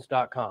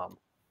dietrans.com.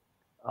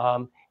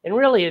 And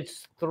really,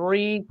 it's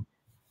 3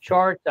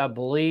 charts, I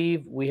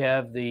believe. We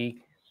have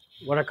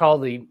what I call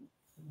the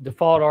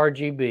default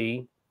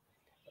RGB,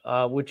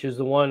 which is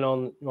the one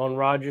on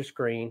Roger's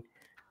screen,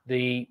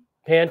 the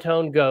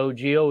Pantone Go,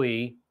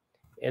 GOE,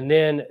 and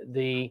then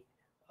the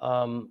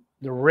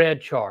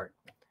red chart.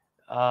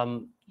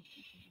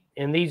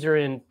 And these are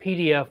in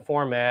PDF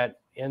format,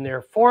 and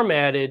they're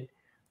formatted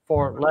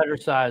for letter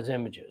size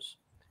images.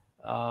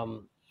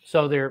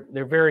 So they're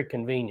very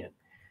convenient.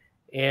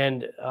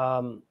 And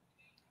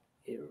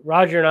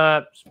Roger and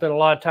I spent a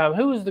lot of time.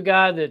 Who was the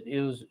guy that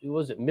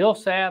was it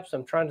Millsaps?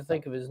 I'm trying to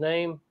think of his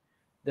name,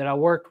 that I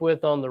worked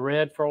with on the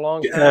red for a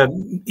long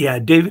time. Yeah,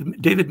 David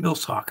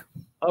Millsock.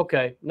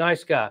 Okay,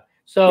 nice guy.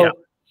 So yeah.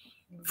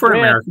 For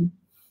American.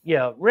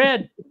 Yeah,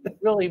 red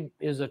really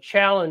is a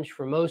challenge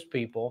for most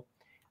people.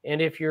 And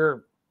if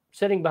you're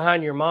sitting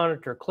behind your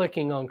monitor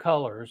clicking on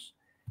colors,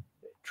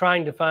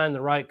 trying to find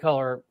the right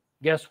color,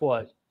 guess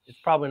what? It's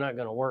probably not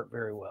going to work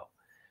very well.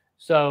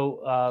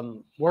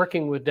 So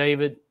working with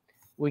David,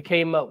 we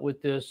came up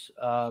with this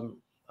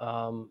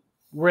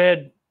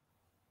red,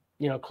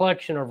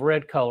 collection of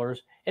red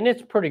colors, and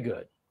it's pretty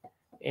good.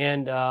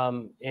 And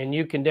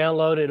you can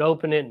download it,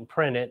 open it, and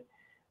print it.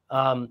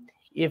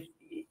 If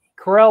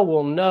Corel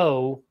will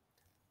know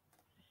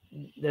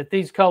that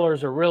these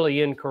colors are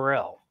really in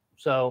Corel,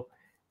 so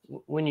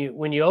when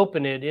you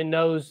open it, it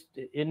knows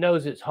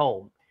it's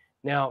home.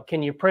 Now,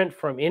 can you print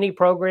from any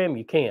program?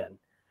 You can.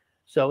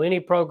 So any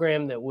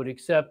program that would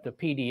accept a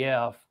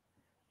PDF,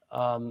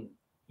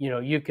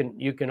 you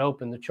can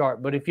open the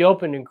chart. But if you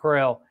open in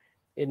Corel,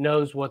 it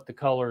knows what the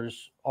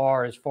colors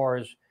are as far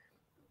as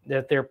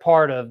that they're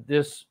part of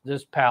this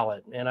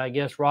palette. And I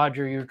guess,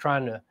 Roger, you're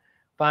trying to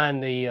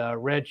find the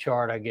red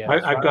chart, I guess.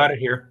 I've got it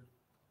here.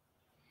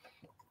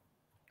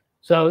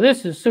 So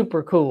this is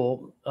super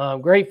cool.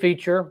 Great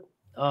feature.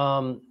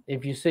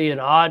 If you see an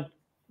odd,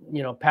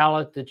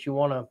 palette that you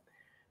want to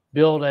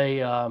build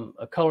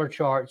a color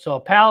chart. So a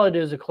palette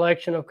is a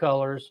collection of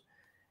colors,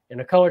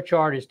 And a color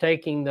chart is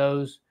taking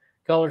those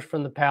colors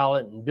from the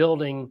palette and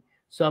building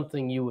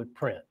something you would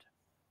print.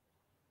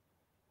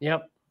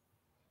 Yep,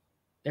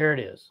 there it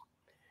is.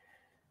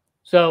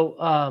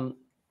 So,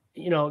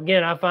 you know,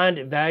 again, I find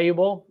it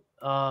valuable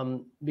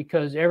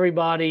because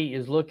everybody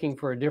is looking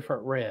for a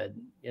different red.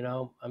 You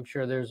know, I'm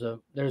sure there's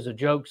a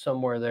joke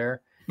somewhere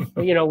there.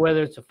 But, you know,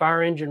 whether it's a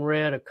fire engine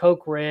red, a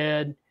Coke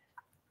red,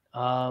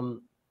 a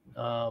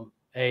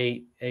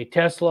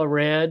Tesla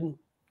red,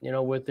 you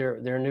know, with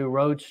their new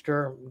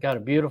Roadster, got a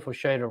beautiful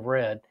shade of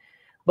red.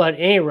 But at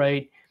any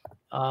rate,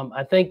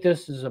 I think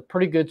this is a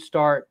pretty good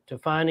start to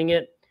finding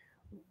it.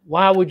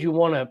 Why would you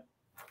want to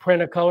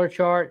print a color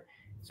chart?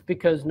 It's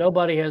because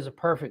nobody has a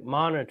perfect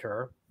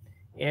monitor.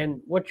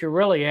 And what you're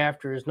really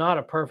after is not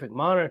a perfect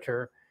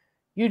monitor.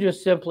 You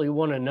just simply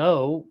want to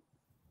know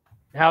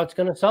how it's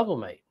going to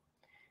sublimate.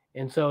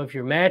 And so if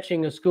you're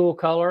matching a school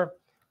color,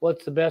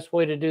 what's the best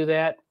way to do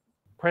that?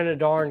 Print a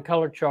darn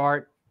color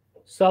chart,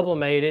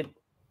 sublimate it,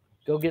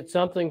 go get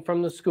something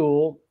from the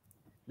school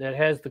that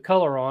has the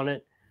color on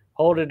it,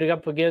 hold it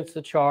up against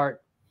the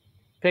chart,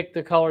 pick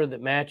the color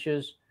that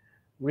matches,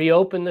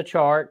 reopen the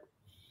chart,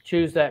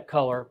 choose that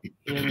color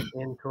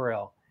in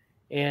Corel.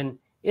 And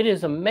it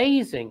is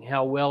amazing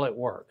how well it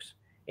works.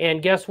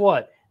 And guess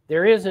what?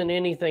 There isn't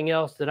anything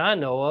else that I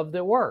know of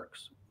that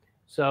works.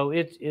 So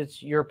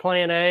it's your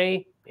plan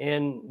A,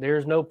 and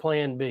there's no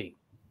plan B.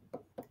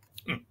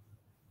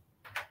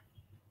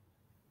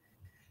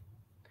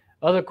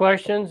 Other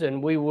questions,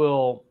 and we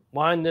will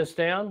wind this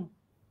down.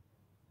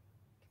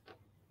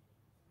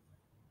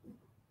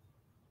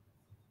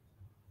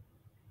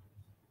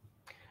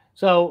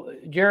 So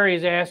Jerry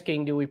is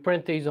asking, do we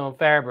print these on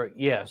fabric?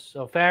 Yes.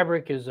 So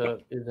fabric is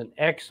an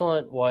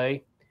excellent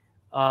way.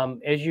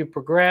 As you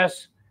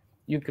progress,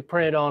 you could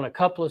print on a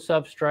couple of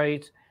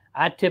substrates.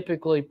 I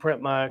typically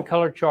print my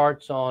color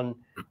charts on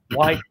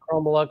white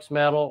Chromolux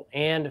metal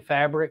and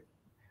fabric.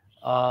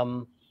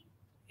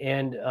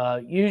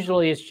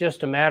 Usually it's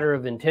just a matter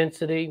of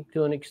intensity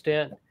to an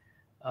extent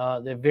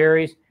that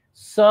varies.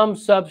 Some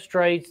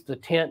substrates, the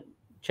tint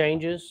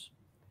changes.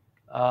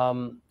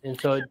 And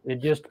so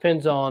it just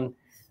depends on,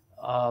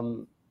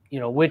 you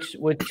know, which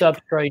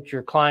substrate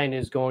your client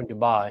is going to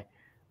buy.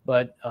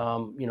 But,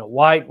 you know,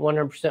 white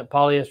 100%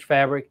 polyester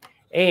fabric,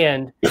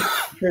 and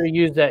sure to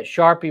use that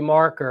Sharpie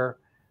marker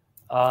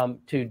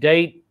to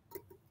date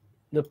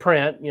the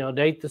print, you know,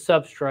 date the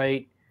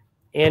substrate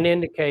and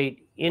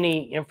indicate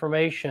any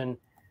information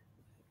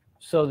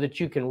so that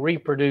you can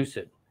reproduce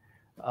it.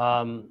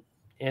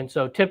 And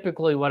so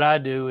typically what I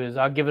do is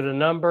I'll give it a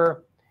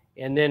number,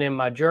 and then in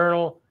my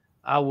journal,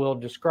 I will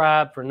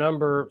describe for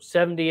number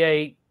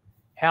 78,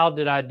 how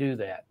did I do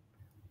that?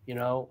 You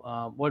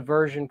know, what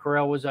version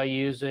Corel was I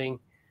using?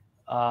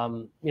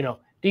 You know,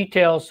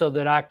 details so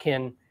that I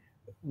can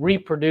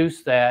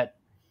reproduce that,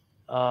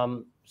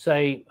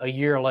 say, a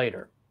year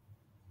later.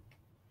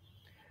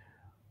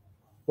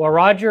 Well,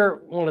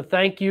 Roger, I want to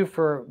thank you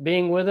for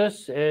being with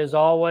us as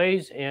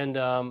always, and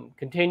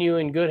continue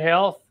in good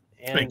health.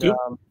 And thank you.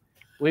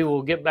 We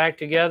will get back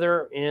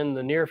together in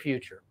the near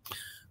future.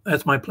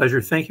 That's my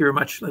pleasure. Thank you very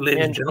much,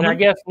 ladies and gentlemen. And I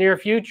guess near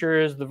future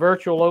is the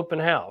virtual open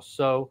house.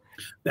 So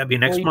that'd be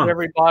next please, month.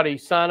 Everybody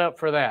sign up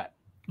for that.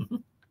 Mm-hmm.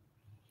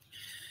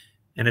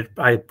 And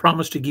I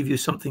promise to give you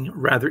something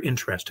rather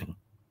interesting.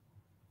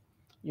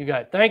 You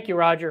got it. Thank you,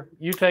 Roger.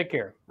 You take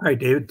care. All right,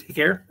 David, take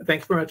care.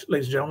 Thanks very much,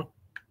 ladies and gentlemen.